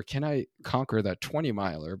 Or can I conquer that 20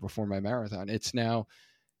 miler before my marathon? It's now,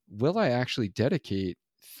 will I actually dedicate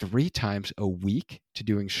 3 times a week to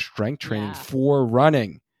doing strength training for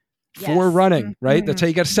running, right? Mm-hmm. That's how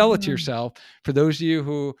you got to sell it to yourself. For those of you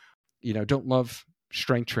who, don't love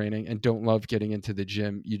strength training and don't love getting into the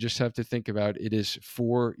gym, you just have to think about it is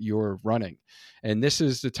for your running. And this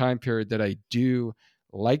is the time period that I do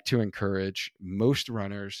like to encourage most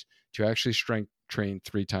runners to actually strength train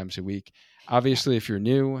 3 times a week. Obviously, if you're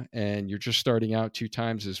new and you're just starting out, 2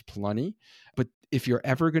 times is plenty. But if you're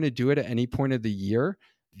ever going to do it at any point of the year,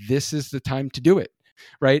 this is the time to do it,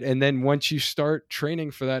 right? And then once you start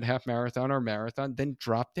training for that half marathon or marathon, then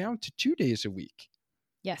drop down to 2 days a week.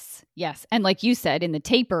 Yes. And like you said, in the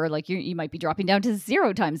taper, like you might be dropping down to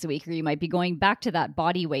 0 times a week, or you might be going back to that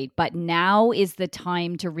body weight. But now is the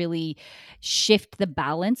time to really shift the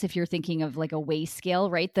balance. If you're thinking of like a weigh scale,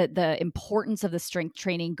 right? The importance of the strength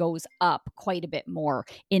training goes up quite a bit more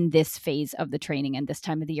in this phase of the training and this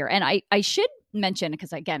time of the year. And I should mention,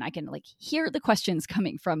 because again, I can like hear the questions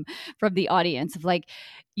coming from the audience of like,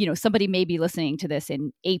 somebody may be listening to this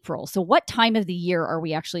in April. So what time of the year are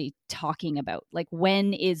we actually talking about? Like,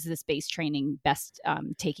 when is this base training best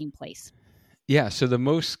taking place? Yeah. So the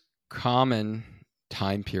most common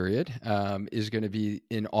time period is going to be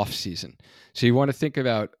in off season. So you want to think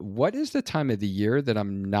about, what is the time of the year that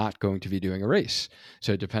I'm not going to be doing a race?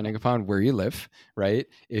 So depending upon where you live, right?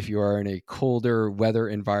 If you are in a colder weather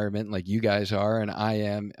environment like you guys are, and I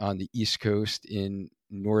am on the East Coast in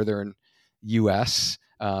northern US,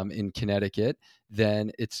 in Connecticut,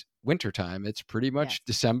 then it's wintertime. It's pretty much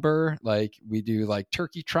December. Like we do like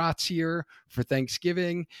turkey trots here for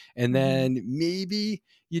Thanksgiving. And then maybe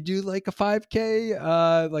you do like a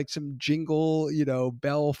 5K, like some Jingle,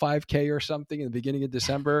 Bell 5K or something in the beginning of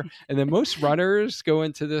December. And then most runners go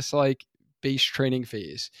into this like base training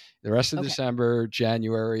phase. The rest of December,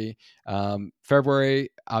 January, February,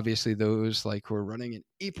 obviously those like who are running in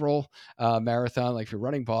April marathon, like if you're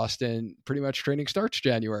running Boston, pretty much training starts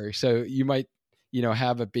January. So you might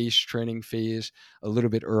have a base training phase a little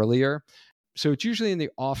bit earlier. So it's usually in the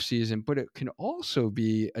off season, but it can also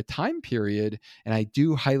be a time period. And I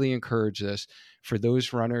do highly encourage this for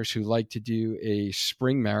those runners who like to do a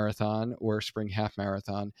spring marathon or a spring half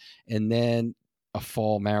marathon, and then a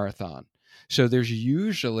fall marathon. So there's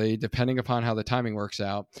usually, depending upon how the timing works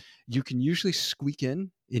out, you can usually squeak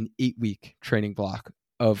in an 8-week training block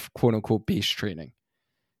of quote unquote base training.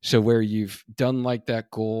 So where you've done like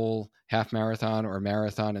that goal half marathon or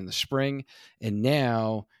marathon in the spring, and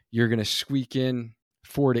now you're going to squeak in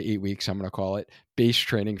 4 to 8 weeks, I'm going to call it, base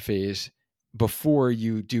training phase before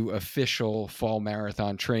you do official fall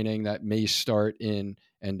marathon training that may start in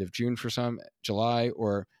end of June for some, July,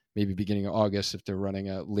 or maybe beginning of August if they're running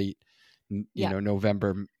a late,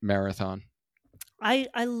 November marathon.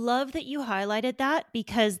 I love that you highlighted that,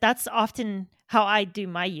 because that's often how I do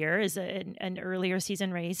my year, is an earlier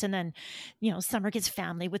season race. And then, summer gets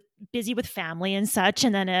busy with family and such,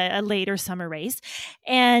 and then a later summer race.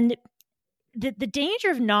 And the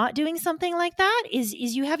danger of not doing something like that is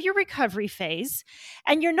you have your recovery phase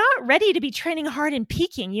and you're not ready to be training hard and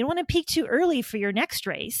peaking. You don't want to peak too early for your next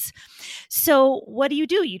race. So what do?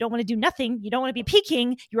 You don't want to do nothing. You don't want to be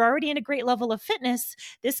peaking. You're already in a great level of fitness.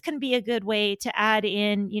 This can be a good way to add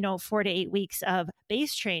in, 4 to 8 weeks of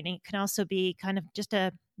base training. It can also be kind of just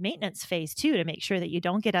a maintenance phase too, to make sure that you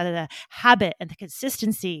don't get out of the habit and the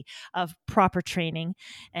consistency of proper training,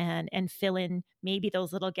 and fill in maybe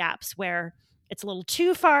those little gaps where it's a little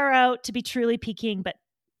too far out to be truly peaking, but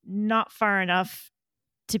not far enough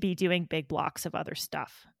to be doing big blocks of other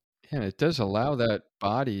stuff. And it does allow that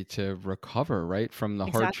body to recover, right, from the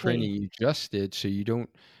hard training you just did, so you don't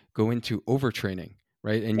go into overtraining,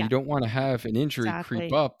 right? And you don't want to have an injury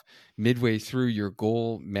creep up midway through your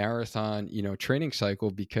goal marathon, training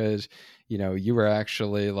cycle, because, you were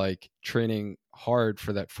actually like training hard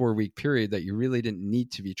for that 4-week period that you really didn't need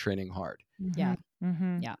to be training hard. Yeah.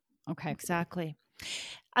 Mm-hmm. Yeah. Okay. Exactly.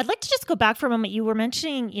 I'd like to just go back for a moment. You were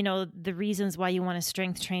mentioning, the reasons why you want to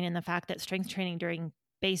strength train, and the fact that strength training during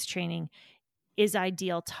base training is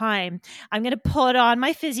ideal time. I'm going to put on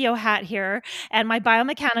my physio hat here and my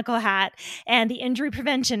biomechanical hat and the injury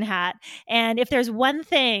prevention hat. And if there's one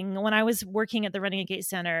thing when I was working at the Running at Gait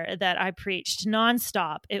Center that I preached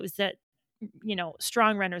nonstop, it was that,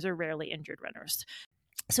 strong runners are rarely injured runners.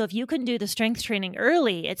 So if you can do the strength training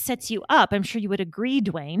early, it sets you up, I'm sure you would agree,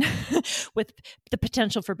 Dwayne, with the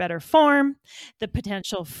potential for better form, the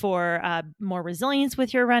potential for more resilience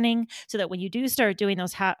with your running, so that when you do start doing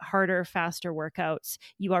those harder, faster workouts,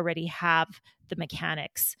 you already have the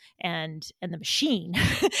mechanics and the machine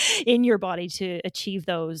in your body to achieve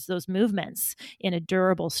those movements in a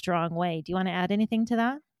durable, strong way. Do you want to add anything to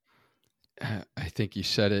that? I think you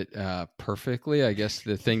said it perfectly. I guess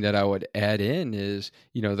the thing that I would add in is,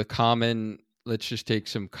 let's just take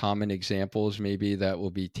some common examples maybe that will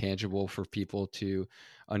be tangible for people to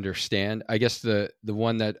understand. I guess the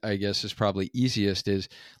one that I guess is probably easiest is,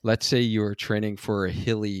 let's say you're training for a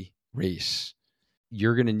hilly race.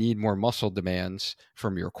 You're going to need more muscle demands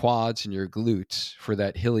from your quads and your glutes for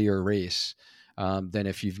that hillier race than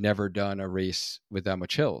if you've never done a race with that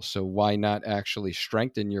much hills. So why not actually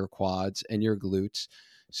strengthen your quads and your glutes,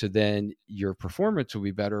 so then your performance will be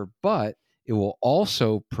better, but it will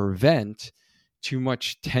also prevent too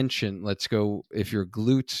much tension. Let's go, if your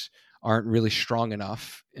glutes aren't really strong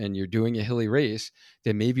enough and you're doing a hilly race,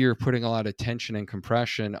 then maybe you're putting a lot of tension and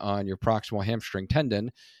compression on your proximal hamstring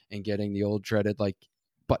tendon and getting the old dreaded like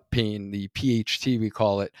butt pain, the PHT we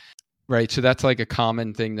call it. Right. So that's like a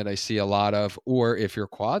common thing that I see a lot of. Or if your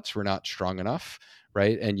quads were not strong enough,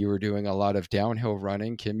 right, and you were doing a lot of downhill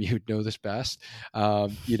running, Kim, you'd know this best.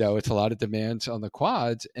 It's a lot of demands on the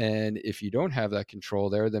quads. And if you don't have that control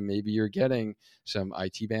there, then maybe you're getting some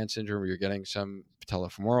IT band syndrome, or you're getting some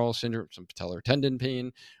patellofemoral syndrome, some patellar tendon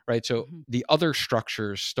pain, right? So the other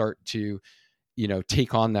structures start to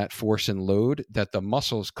take on that force and load that the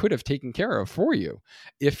muscles could have taken care of for you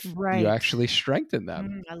if you actually strengthen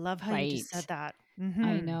them. I love how you just said that. Mm-hmm.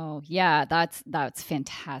 I know. Yeah, that's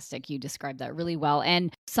fantastic. You described that really well.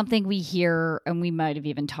 And something we hear, and we might have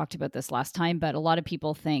even talked about this last time, but a lot of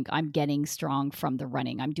people think, I'm getting strong from the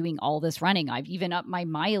running. I'm doing all this running. I've even upped my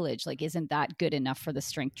mileage. Like, isn't that good enough for the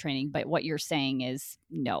strength training? But what you're saying is,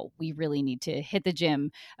 no, we really need to hit the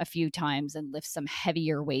gym a few times and lift some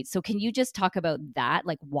heavier weights. So can you just talk about that?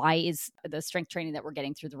 Like, why is the strength training that we're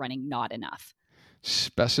getting through the running not enough?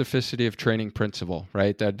 Specificity of training principle,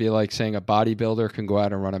 right? That'd be like saying a bodybuilder can go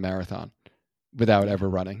out and run a marathon without ever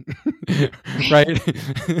running, right?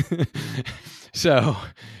 So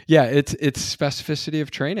yeah, it's specificity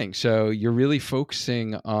of training. So you're really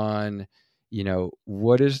focusing on,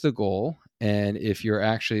 what is the goal? And if you're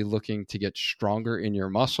actually looking to get stronger in your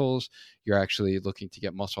muscles, you're actually looking to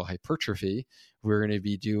get muscle hypertrophy, we're going to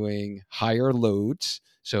be doing higher loads.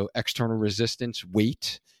 So external resistance,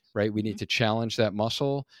 weight, right? We need to challenge that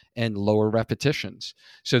muscle and lower repetitions.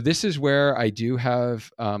 So this is where I do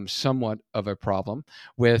have somewhat of a problem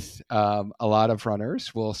with a lot of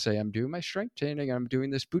runners will say, I'm doing my strength training, I'm doing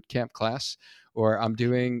this boot camp class, or I'm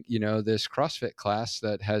doing, this CrossFit class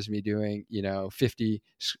that has me doing, 50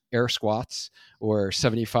 air squats or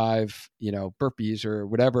 75, burpees or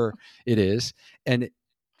whatever it is. And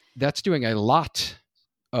that's doing a lot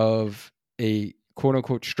of a quote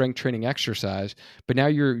unquote strength training exercise, but now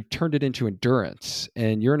you're turned it into endurance,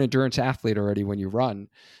 and you're an endurance athlete already when you run.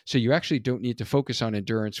 So you actually don't need to focus on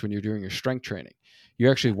endurance when you're doing your strength training.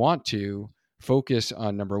 You actually want to focus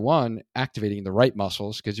on, number one, activating the right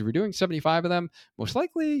muscles, because if you're doing 75 of them, most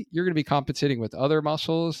likely you're going to be compensating with other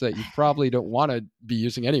muscles that you probably don't want to be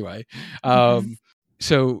using anyway.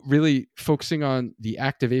 So really focusing on the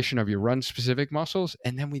activation of your run specific muscles,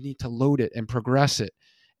 and then we need to load it and progress it.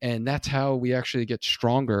 And that's how we actually get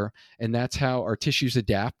stronger. And that's how our tissues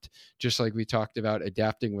adapt. Just like we talked about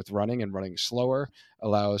adapting with running, and running slower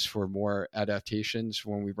allows for more adaptations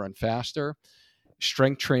when we run faster.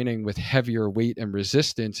 Strength training with heavier weight and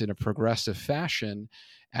resistance in a progressive fashion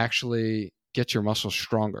actually gets your muscles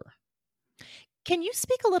stronger. Can you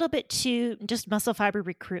speak a little bit to just muscle fiber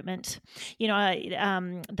recruitment?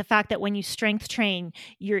 The fact that when you strength train,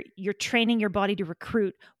 you're training your body to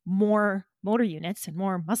recruit more motor units and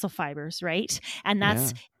more muscle fibers, right? And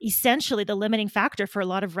that's essentially the limiting factor for a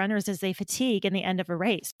lot of runners as they fatigue in the end of a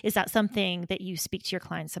race. Is that something that you speak to your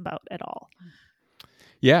clients about at all?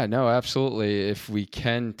 Yeah, no, absolutely. If we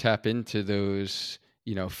can tap into those,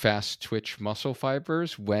 fast twitch muscle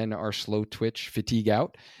fibers when our slow twitch fatigue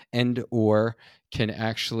out, and or can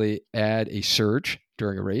actually add a surge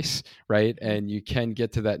during a race, right? And you can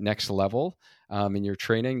get to that next level in your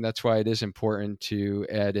training. That's why it is important to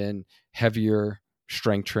add in heavier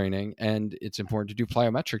strength training, and it's important to do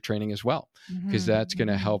plyometric training as well, because that's going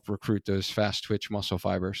to help recruit those fast twitch muscle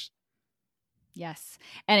fibers. Yes.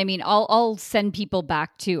 And I mean, I'll send people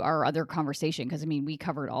back to our other conversation, because I mean, we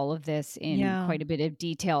covered all of this in quite a bit of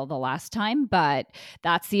detail the last time, but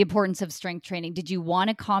that's the importance of strength training. Did you want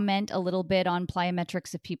to comment a little bit on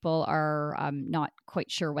plyometrics if people are not quite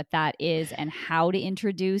sure what that is, and how to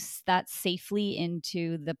introduce that safely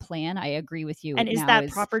into the plan? I agree with you. And is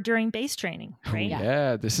that proper during base training, right?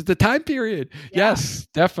 Yeah, this is the time period. Yeah. Yes,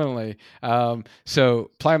 definitely.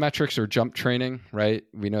 So plyometrics or jump training, right?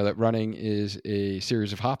 We know that running is a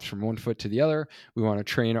series of hops from one foot to the other. We want to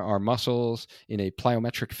train our muscles in a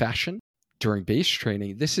plyometric fashion. During base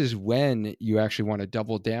training, this is when you actually want to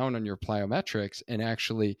double down on your plyometrics and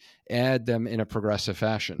actually add them in a progressive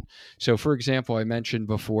fashion. So for example, I mentioned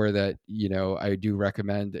before that, I do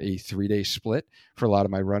recommend a 3-day split for a lot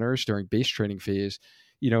of my runners during base training phase.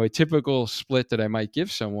 A typical split that I might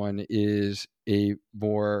give someone is a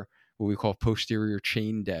more what we call posterior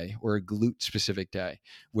chain day, or a glute specific day,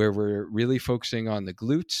 where we're really focusing on the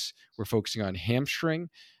glutes, we're focusing on hamstring,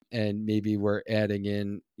 and maybe we're adding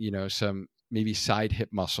in, some maybe side hip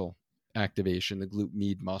muscle activation, the glute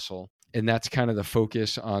med muscle. And that's kind of the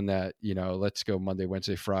focus on that, let's go Monday,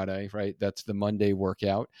 Wednesday, Friday, right? That's the Monday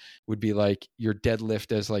workout would be like your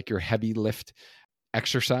deadlift as like your heavy lift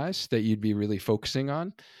exercise that you'd be really focusing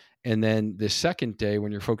on. And then the second day,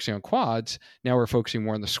 when you're focusing on quads, now we're focusing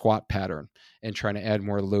more on the squat pattern and trying to add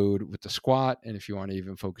more load with the squat. And if you want to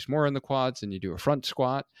even focus more on the quads, then you do a front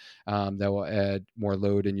squat that will add more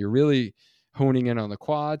load. And you're really honing in on the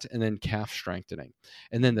quads, and then calf strengthening.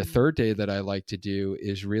 And then the third day that I like to do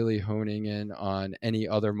is really honing in on any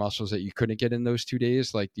other muscles that you couldn't get in those 2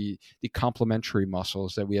 days, like the complementary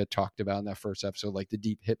muscles that we had talked about in that first episode, like the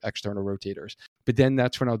deep hip external rotators. But then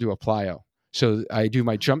that's when I'll do a plyo. So I do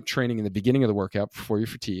my jump training in the beginning of the workout before you're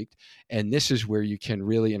fatigued. And this is where you can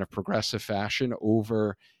really, in a progressive fashion,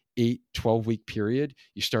 over 8-12 week period,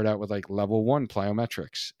 you start out with like level 1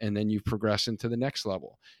 plyometrics, and then you progress into the next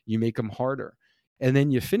level. You make them harder. And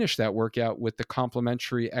then you finish that workout with the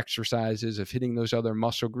complementary exercises of hitting those other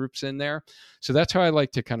muscle groups in there. So that's how I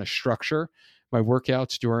like to kind of structure my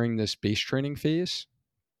workouts during this base training phase.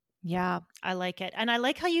 Yeah, I like it. And I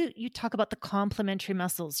like how you talk about the complementary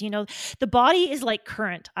muscles. The body is like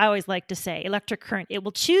current. I always like to say electric current. It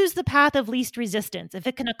will choose the path of least resistance. If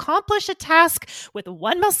it can accomplish a task with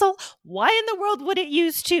one muscle, why in the world would it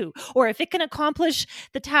use two? Or if it can accomplish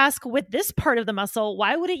the task with this part of the muscle,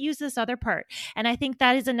 why would it use this other part? And I think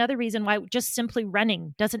that is another reason why just simply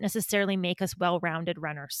running doesn't necessarily make us well-rounded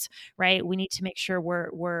runners, right? We need to make sure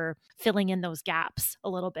we're filling in those gaps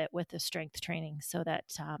a little bit with the strength training so that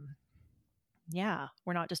Yeah,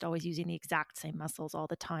 we're not just always using the exact same muscles all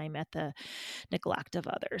the time at the neglect of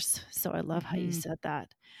others. So I love how you said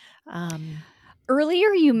that. Earlier,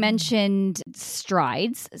 you mentioned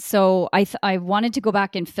strides. So I wanted to go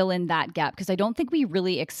back and fill in that gap because I don't think we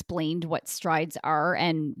really explained what strides are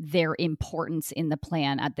and their importance in the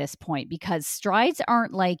plan at this point, because strides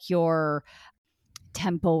aren't like your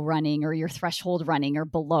tempo running or your threshold running or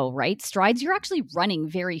below, right? Strides, you're actually running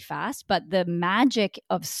very fast, but the magic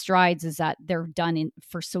of strides is that they're done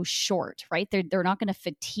for so short, right? They're not going to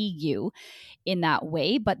fatigue you in that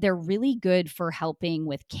way, but they're really good for helping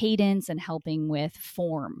with cadence and helping with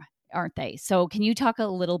form, aren't they? So can you talk a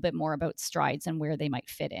little bit more about strides and where they might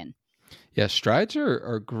fit in? Yeah, strides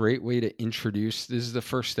are a great way to introduce. This is the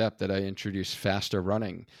first step that I introduce faster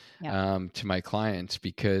running to my clients,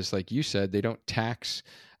 because like you said, they don't tax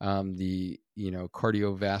the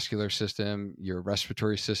cardiovascular system, your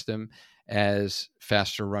respiratory system, as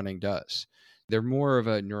faster running does. They're more of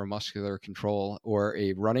a neuromuscular control or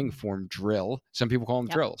a running form drill. Some people call them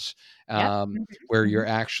drills, where you're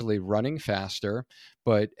actually running faster.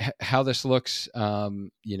 But how this looks,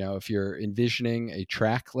 if you're envisioning a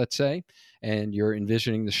track, let's say, and you're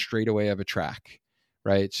envisioning the straightaway of a track,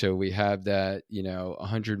 right? So we have that,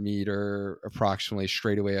 100 meter approximately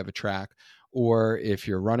straightaway of a track. Or if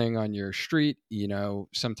you're running on your street,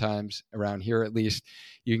 sometimes around here at least,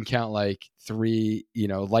 you can count like 3,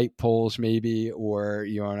 light poles maybe, or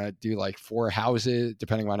you want to do like 4 houses,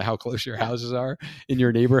 depending on how close your houses are in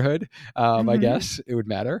your neighborhood. I guess it would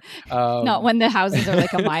matter. Not when the houses are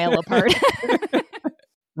like a mile apart.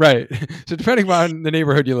 Right. So depending on the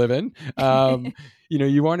neighborhood you live in,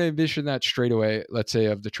 you want to envision that straightaway, let's say,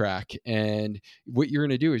 of the track. And what you're going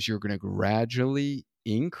to do is you're going to gradually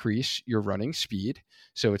increase your running speed.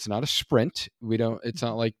 So it's not a sprint. It's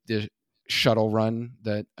not like the shuttle run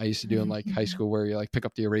that I used to do in like high school, where you like pick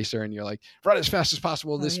up the eraser and you're like, run as fast as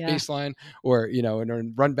possible, this baseline, or, and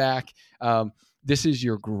then run back. This is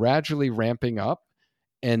you're gradually ramping up,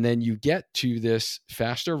 and then you get to this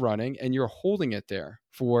faster running and you're holding it there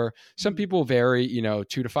for, some people vary, 2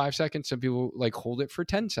 to 5 seconds. Some people like hold it for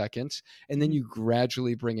 10 seconds, and then you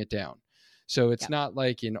gradually bring it down. So it's not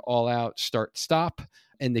like an all out start stop.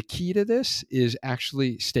 And the key to this is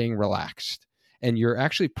actually staying relaxed. And you're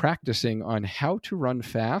actually practicing on how to run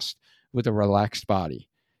fast with a relaxed body.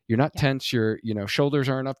 You're not tense. Your, shoulders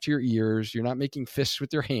aren't up to your ears. You're not making fists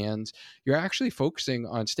with your hands. You're actually focusing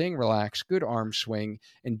on staying relaxed, good arm swing,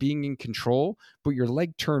 and being in control. But your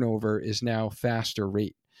leg turnover is now faster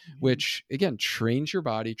rate, which again, trains your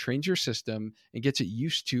body, trains your system, and gets it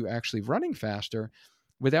used to actually running faster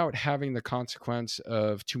without having the consequence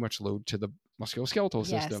of too much load to the musculoskeletal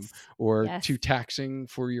system or too taxing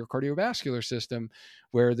for your cardiovascular system,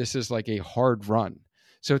 where this is like a hard run.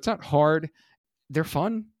 So it's not hard. They're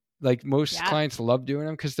fun. Like most clients love doing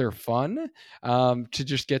them because they're fun, to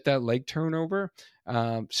just get that leg turnover.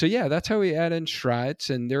 So that's how we add in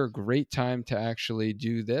strides, and they're a great time to actually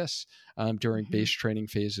do this during base training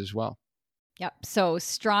phase as well. Yep. So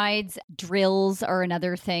strides, drills are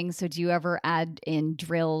another thing. So do you ever add in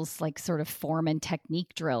drills, like sort of form and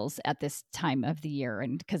technique drills at this time of the year?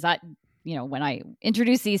 And because when I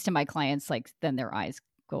introduce these to my clients, like then their eyes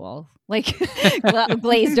go all like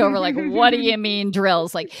glazed over, like, what do you mean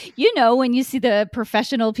drills? Like, when you see the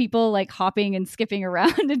professional people like hopping and skipping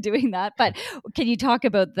around and doing that. But can you talk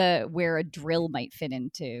about where a drill might fit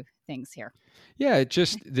into things here? Yeah,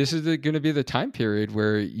 this is going to be the time period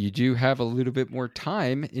where you do have a little bit more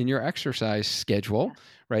time in your exercise schedule,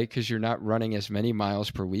 right? Because you're not running as many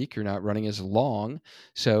miles per week. You're not running as long.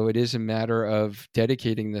 So it is a matter of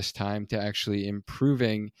dedicating this time to actually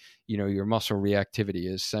improving, your muscle reactivity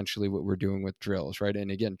is essentially what we're doing with drills, right? And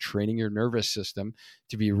again, training your nervous system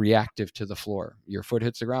to be reactive to the floor. Your foot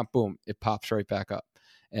hits the ground, boom, it pops right back up.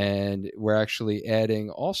 And we're actually adding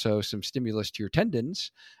also some stimulus to your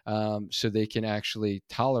tendons, so they can actually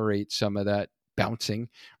tolerate some of that bouncing,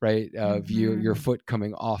 right, of your foot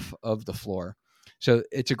coming off of the floor. So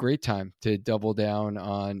it's a great time to double down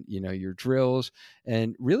on, your drills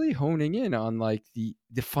and really honing in on like the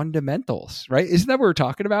fundamentals, right? Isn't that what we're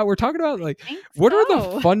talking about? We're talking about like, what are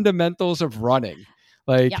the fundamentals of running?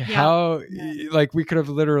 Like like we could have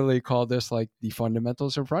literally called this like the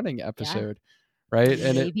fundamentals of running episode. Right.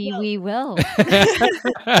 And maybe we will.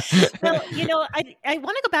 Well, I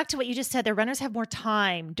want to go back to what you just said. The runners have more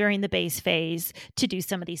time during the base phase to do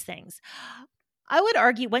some of these things. I would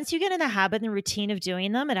argue once you get in the habit and the routine of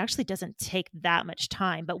doing them, it actually doesn't take that much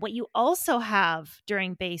time. But what you also have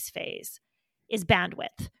during base phase is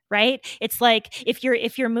bandwidth, right? It's like if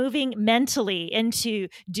you're moving mentally into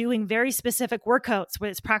doing very specific workouts where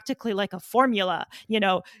it's practically like a formula,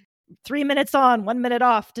 3 minutes on, 1 minute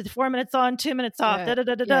off, to 4 minutes on, 2 minutes off,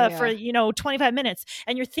 for 25 minutes.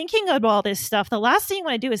 And you're thinking of all this stuff. The last thing you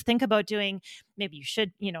want to do is think about doing, maybe you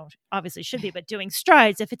should, obviously should be, but doing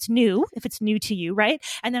strides if it's new to you, right?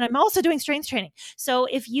 And then I'm also doing strength training. So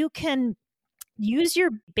if you can use your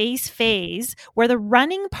base phase where the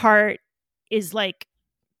running part is like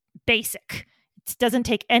basic. It doesn't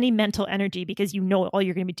take any mental energy because all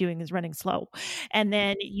you're going to be doing is running slow. And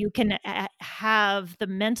then you can have the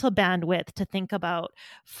mental bandwidth to think about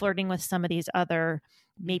flirting with some of these other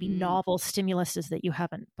maybe novel stimuluses that you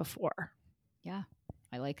haven't before. Yeah.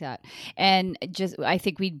 I like that. And I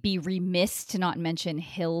think we'd be remiss to not mention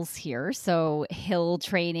hills here. So hill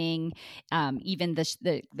training, even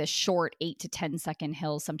the short 8 to 10 second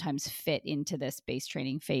hills sometimes fit into this base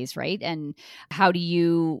training phase, right? And how do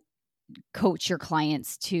you coach your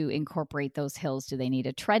clients to incorporate those hills? Do they need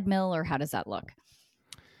a treadmill, or how does that look?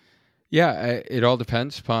 Yeah, it all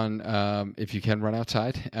depends upon if you can run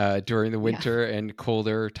outside during the winter and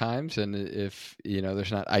colder times. And if,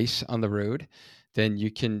 there's not ice on the road, then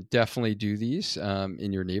you can definitely do these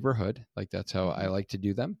in your neighborhood. Like, that's how I like to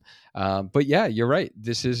do them. But yeah, you're right.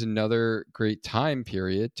 This is another great time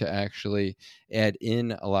period to actually add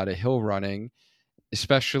in a lot of hill running,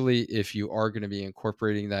 especially if you are going to be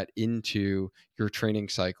incorporating that into your training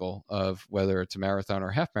cycle of whether it's a marathon or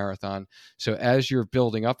half marathon. So as you're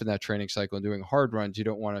building up in that training cycle and doing hard runs, you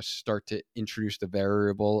don't want to start to introduce the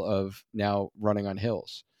variable of now running on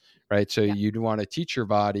hills, right? So you'd want to teach your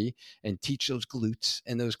body and teach those glutes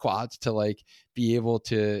and those quads to like be able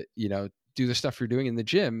to, do the stuff you're doing in the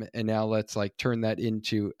gym. And now let's like turn that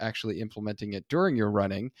into actually implementing it during your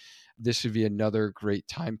running. This would be another great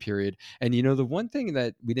time period. And, the one thing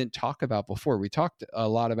that we didn't talk about before, we talked a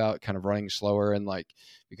lot about kind of running slower and like,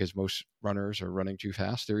 because most runners are running too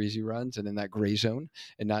fast, they're easy runs and in that gray zone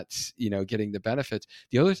and not, getting the benefits.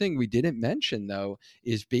 The other thing we didn't mention though,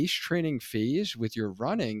 is base training phase with your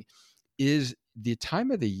running is the time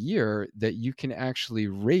of the year that you can actually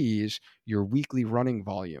raise your weekly running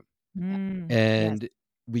volume. And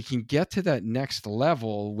we can get to that next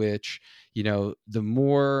level, which, the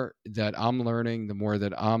more that I'm learning, the more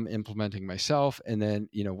that I'm implementing myself, and then,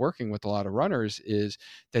 working with a lot of runners, is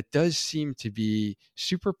that does seem to be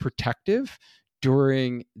super protective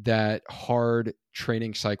during that hard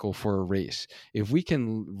training cycle for a race. If we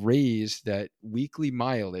can raise that weekly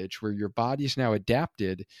mileage where your body's now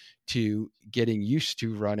adapted to getting used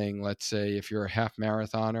to running, let's say if you're a half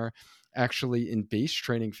marathoner, actually in base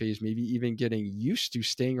training phase, maybe even getting used to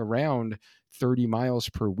staying around 30 miles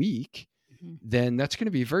per week, then that's going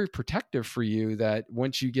to be very protective for you, that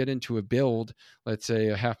once you get into a build, let's say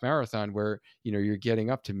a half marathon where, you're getting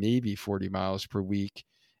up to maybe 40 miles per week,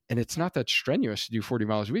 and it's not that strenuous to do 40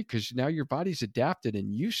 miles a week because now your body's adapted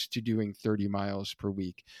and used to doing 30 miles per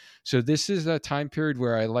week. So this is a time period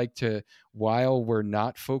where I like to, while we're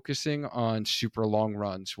not focusing on super long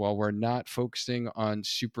runs, while we're not focusing on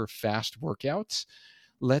super fast workouts,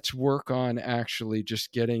 let's work on actually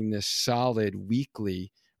just getting this solid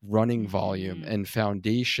weekly running volume and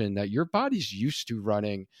foundation that your body's used to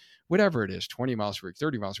running, whatever it is, 20 miles per week,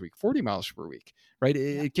 30 miles a week, 40 miles per week, right?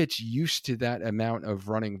 It gets used to that amount of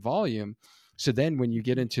running volume. So then when you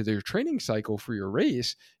get into their training cycle for your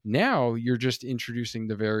race, now you're just introducing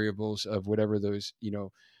the variables of whatever those,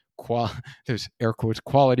 those air quotes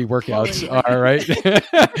quality workouts are, right?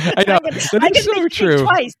 I know. That is so true.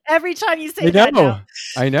 Twice every time you say that. I know.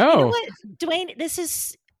 You know what, Dwayne, this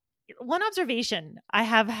is one observation I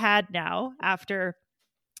have had now after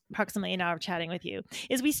approximately an hour of chatting with you,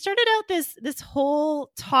 is we started out this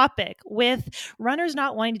whole topic with runners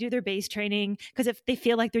not wanting to do their base training because if they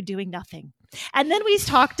feel like they're doing nothing. And then we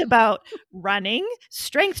talked about running,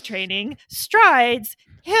 strength training, strides,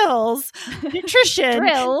 hills, nutrition,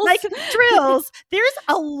 drills. There's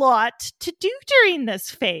a lot to do during this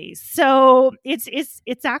phase. So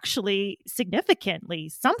it's actually significantly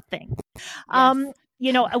something. Yes.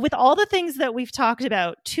 With all the things that we've talked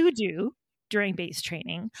about to do during base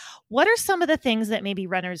training, what are some of the things that maybe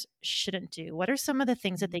runners shouldn't do? What are some of the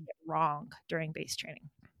things that they get wrong during base training?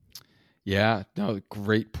 Yeah, no,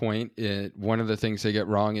 great point. One of the things they get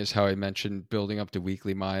wrong is how I mentioned building up to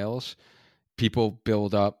weekly miles. People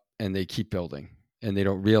build up and they keep building, and they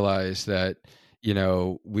don't realize that,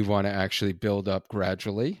 we want to actually build up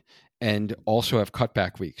gradually and also have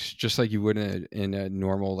cutback weeks, just like you would in a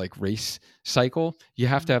normal like race cycle. You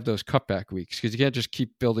have to have those cutback weeks because you can't just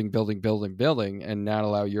keep building and not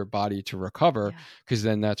allow your body to recover, because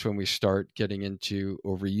then that's when we start getting into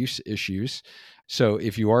overuse issues. So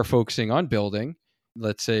if you are focusing on building,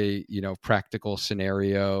 let's say, practical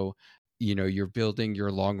scenario, you're building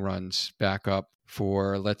your long runs back up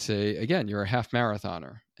for, let's say, again, you're a half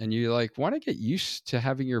marathoner and you like want to get used to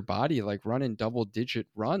having your body like running double digit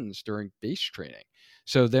runs during base training.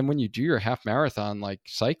 So then when you do your half marathon like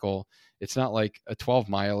cycle, it's not like a 12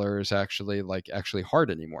 miler is actually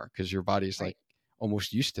hard anymore because your body's like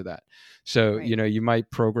almost used to that. So, you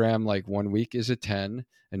might program like 1 week is a 10,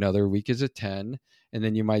 another week is a 10, and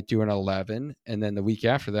then you might do an 11. And then the week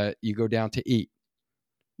after that, you go down to 8.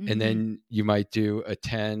 And then you might do a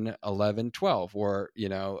 10, 11, 12, or,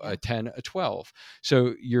 a 10, a 12.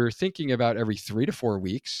 So you're thinking about every 3 to 4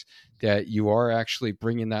 weeks that you are actually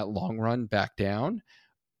bringing that long run back down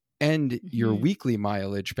and your weekly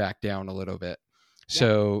mileage back down a little bit.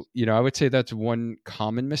 So, I would say that's one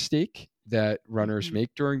common mistake that runners make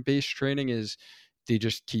during base training is they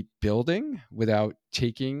just keep building without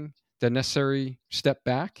taking the necessary step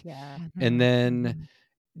back. Yeah. And then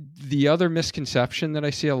the other misconception that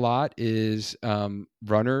I see a lot is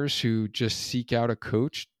runners who just seek out a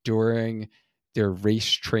coach during their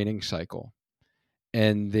race training cycle,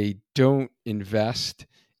 and they don't invest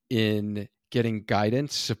in getting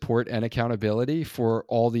guidance, support, and accountability for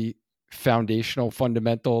all the foundational,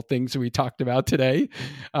 fundamental things that we talked about today,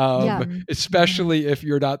 especially if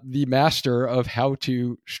you're not the master of how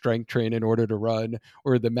to strength train in order to run,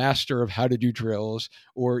 or the master of how to do drills,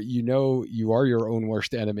 or you are your own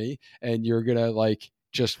worst enemy and you're gonna like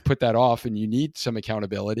just put that off, and you need some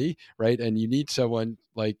accountability, right? And you need someone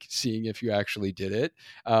like seeing if you actually did it,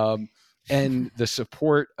 and the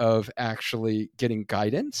support of actually getting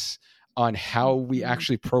guidance on how we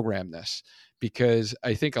actually program this. Because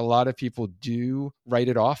I think a lot of people do write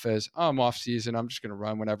it off as, oh, I'm off season, I'm just going to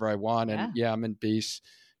run whenever I want. And I'm in base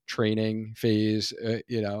training phase,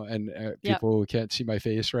 and people who can't see my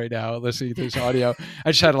face right now listening to this audio,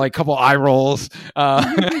 I just had like a couple eye rolls.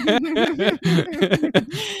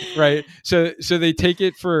 Right. So they take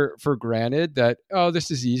it for granted that, oh,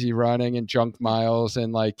 this is easy running and junk miles.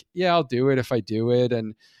 And like, yeah, I'll do it if I do it.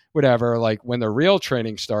 And whatever, like when the real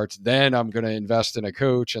training starts, then I'm going to invest in a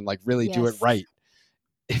coach and like really do it right.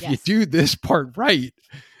 If you do this part right,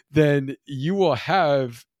 then you will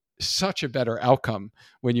have such a better outcome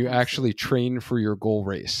when you actually train for your goal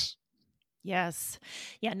race. Yes.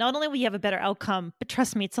 Yeah. Not only will you have a better outcome, but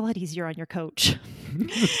trust me, it's a lot easier on your coach.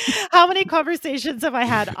 How many conversations have I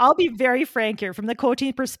had? I'll be very frank here from the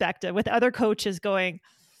coaching perspective with other coaches going,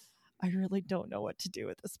 I really don't know what to do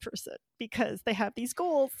with this person because they have these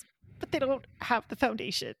goals, but they don't have the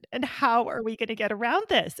foundation. And how are we going to get around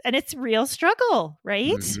this? And it's real struggle,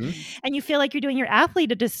 right? And you feel like you're doing your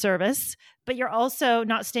athlete a disservice, but you're also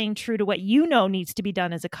not staying true to what you know needs to be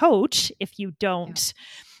done as a coach if you don't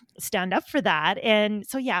stand up for that. And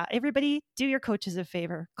so, everybody do your coaches a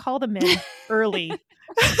favor. Call them in early.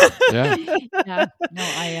 No,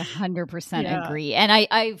 I 100% agree. And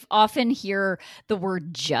I've often hear the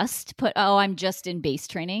word just put, I'm just in base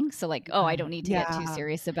training. So like, I don't need to get too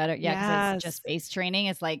serious about it. Because it's just base training.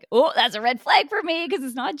 It's like, that's a red flag for me because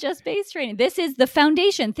it's not just base training. This is the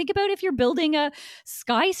foundation. Think about if you're building a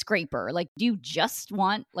skyscraper, like do you just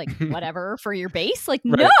want like whatever for your base? Like,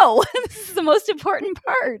 no, this is the most important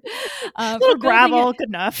part. A little gravel, good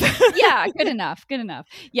enough. Good enough.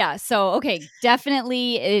 Yeah. So, okay, definitely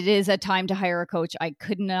it is a time to hire a coach. I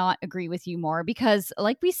could not agree with you more because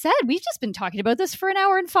like we said, we've just been talking about this for an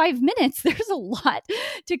hour and 5 minutes. There's a lot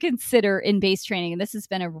to consider in base training. And this has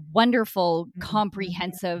been a wonderful,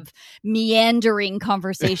 comprehensive, meandering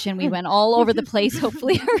conversation. We went all over the place.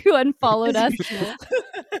 Hopefully everyone followed us.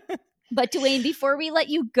 But Dwayne, before we let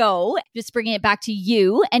you go, just bringing it back to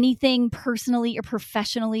you, anything personally or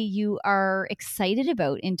professionally you are excited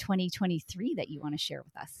about in 2023 that you want to share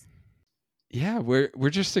with us? Yeah, we're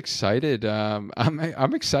just excited.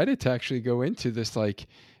 I'm excited to actually go into this like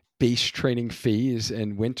base training phase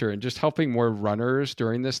in winter and just helping more runners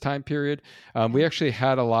during this time period. We actually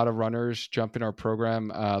had a lot of runners jump in our program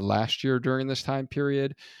last year during this time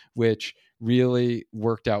period, which really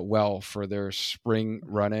worked out well for their spring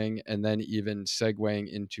running and then even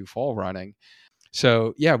segueing into fall running.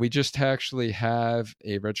 So we just actually have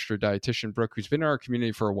a registered dietitian, Brooke, who's been in our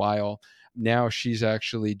community for a while. Now she's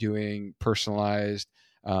actually doing personalized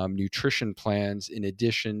nutrition plans in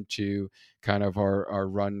addition to kind of our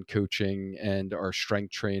run coaching and our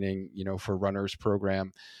strength training, for runners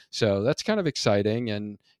program. So that's kind of exciting.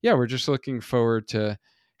 And we're just looking forward to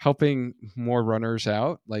helping more runners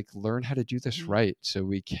out, like learn how to do this right. So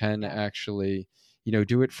we can actually,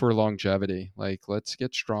 do it for longevity. Like let's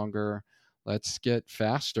get stronger. Let's get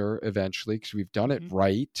faster eventually because we've done it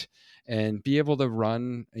right and be able to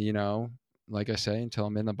run, like I say, until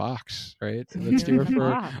I'm in the box, right? Let's do it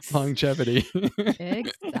for longevity.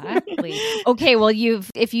 Exactly. Okay, well,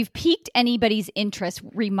 if you've piqued anybody's interest,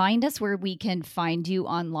 remind us where we can find you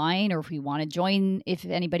online, or if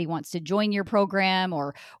anybody wants to join your program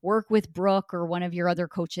or work with Brooke or one of your other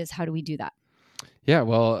coaches, how do we do that? Yeah,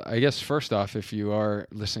 well, I guess first off, if you are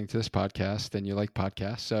listening to this podcast, then you like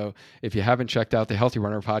podcasts. So if you haven't checked out the Healthy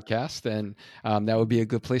Runner podcast, then that would be a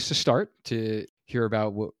good place to start to hear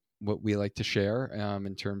about what we like to share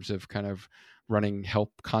in terms of kind of running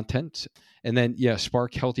help content. And then,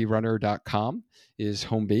 sparkhealthyrunner.com is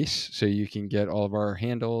home base. So you can get all of our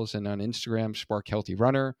handles, and on Instagram, Spark Healthy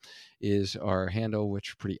Runner is our handle, which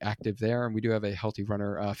is pretty active there. And we do have a Healthy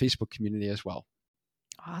Runner Facebook community as well.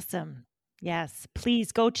 Awesome. Yes,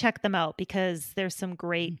 please go check them out, because there's some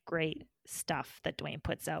great stuff that Dwayne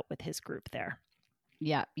puts out with his group there.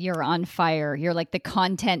 Yeah, you're on fire. You're like the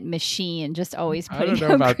content machine, just always putting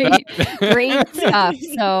out great stuff.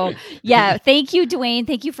 So yeah, thank you, Dwayne.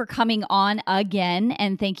 Thank you for coming on again.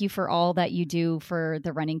 And thank you for all that you do for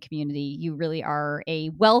the running community. You really are a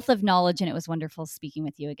wealth of knowledge, and it was wonderful speaking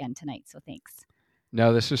with you again tonight. So thanks.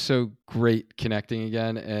 No, this was so great connecting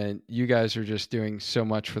again. And you guys are just doing so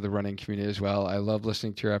much for the running community as well. I love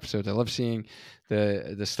listening to your episodes. I love seeing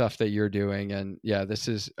the stuff that you're doing. And yeah, this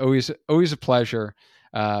is always a pleasure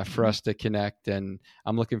for us to connect. And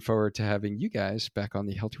I'm looking forward to having you guys back on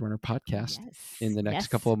the Healthy Runner podcast in the next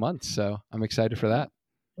couple of months. So I'm excited for that.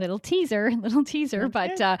 Little teaser,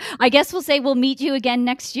 but I guess we'll meet you again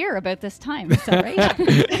next year about this time. Is that right?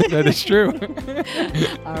 That is true.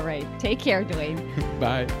 All right. Take care, Dwayne.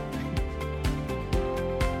 Bye.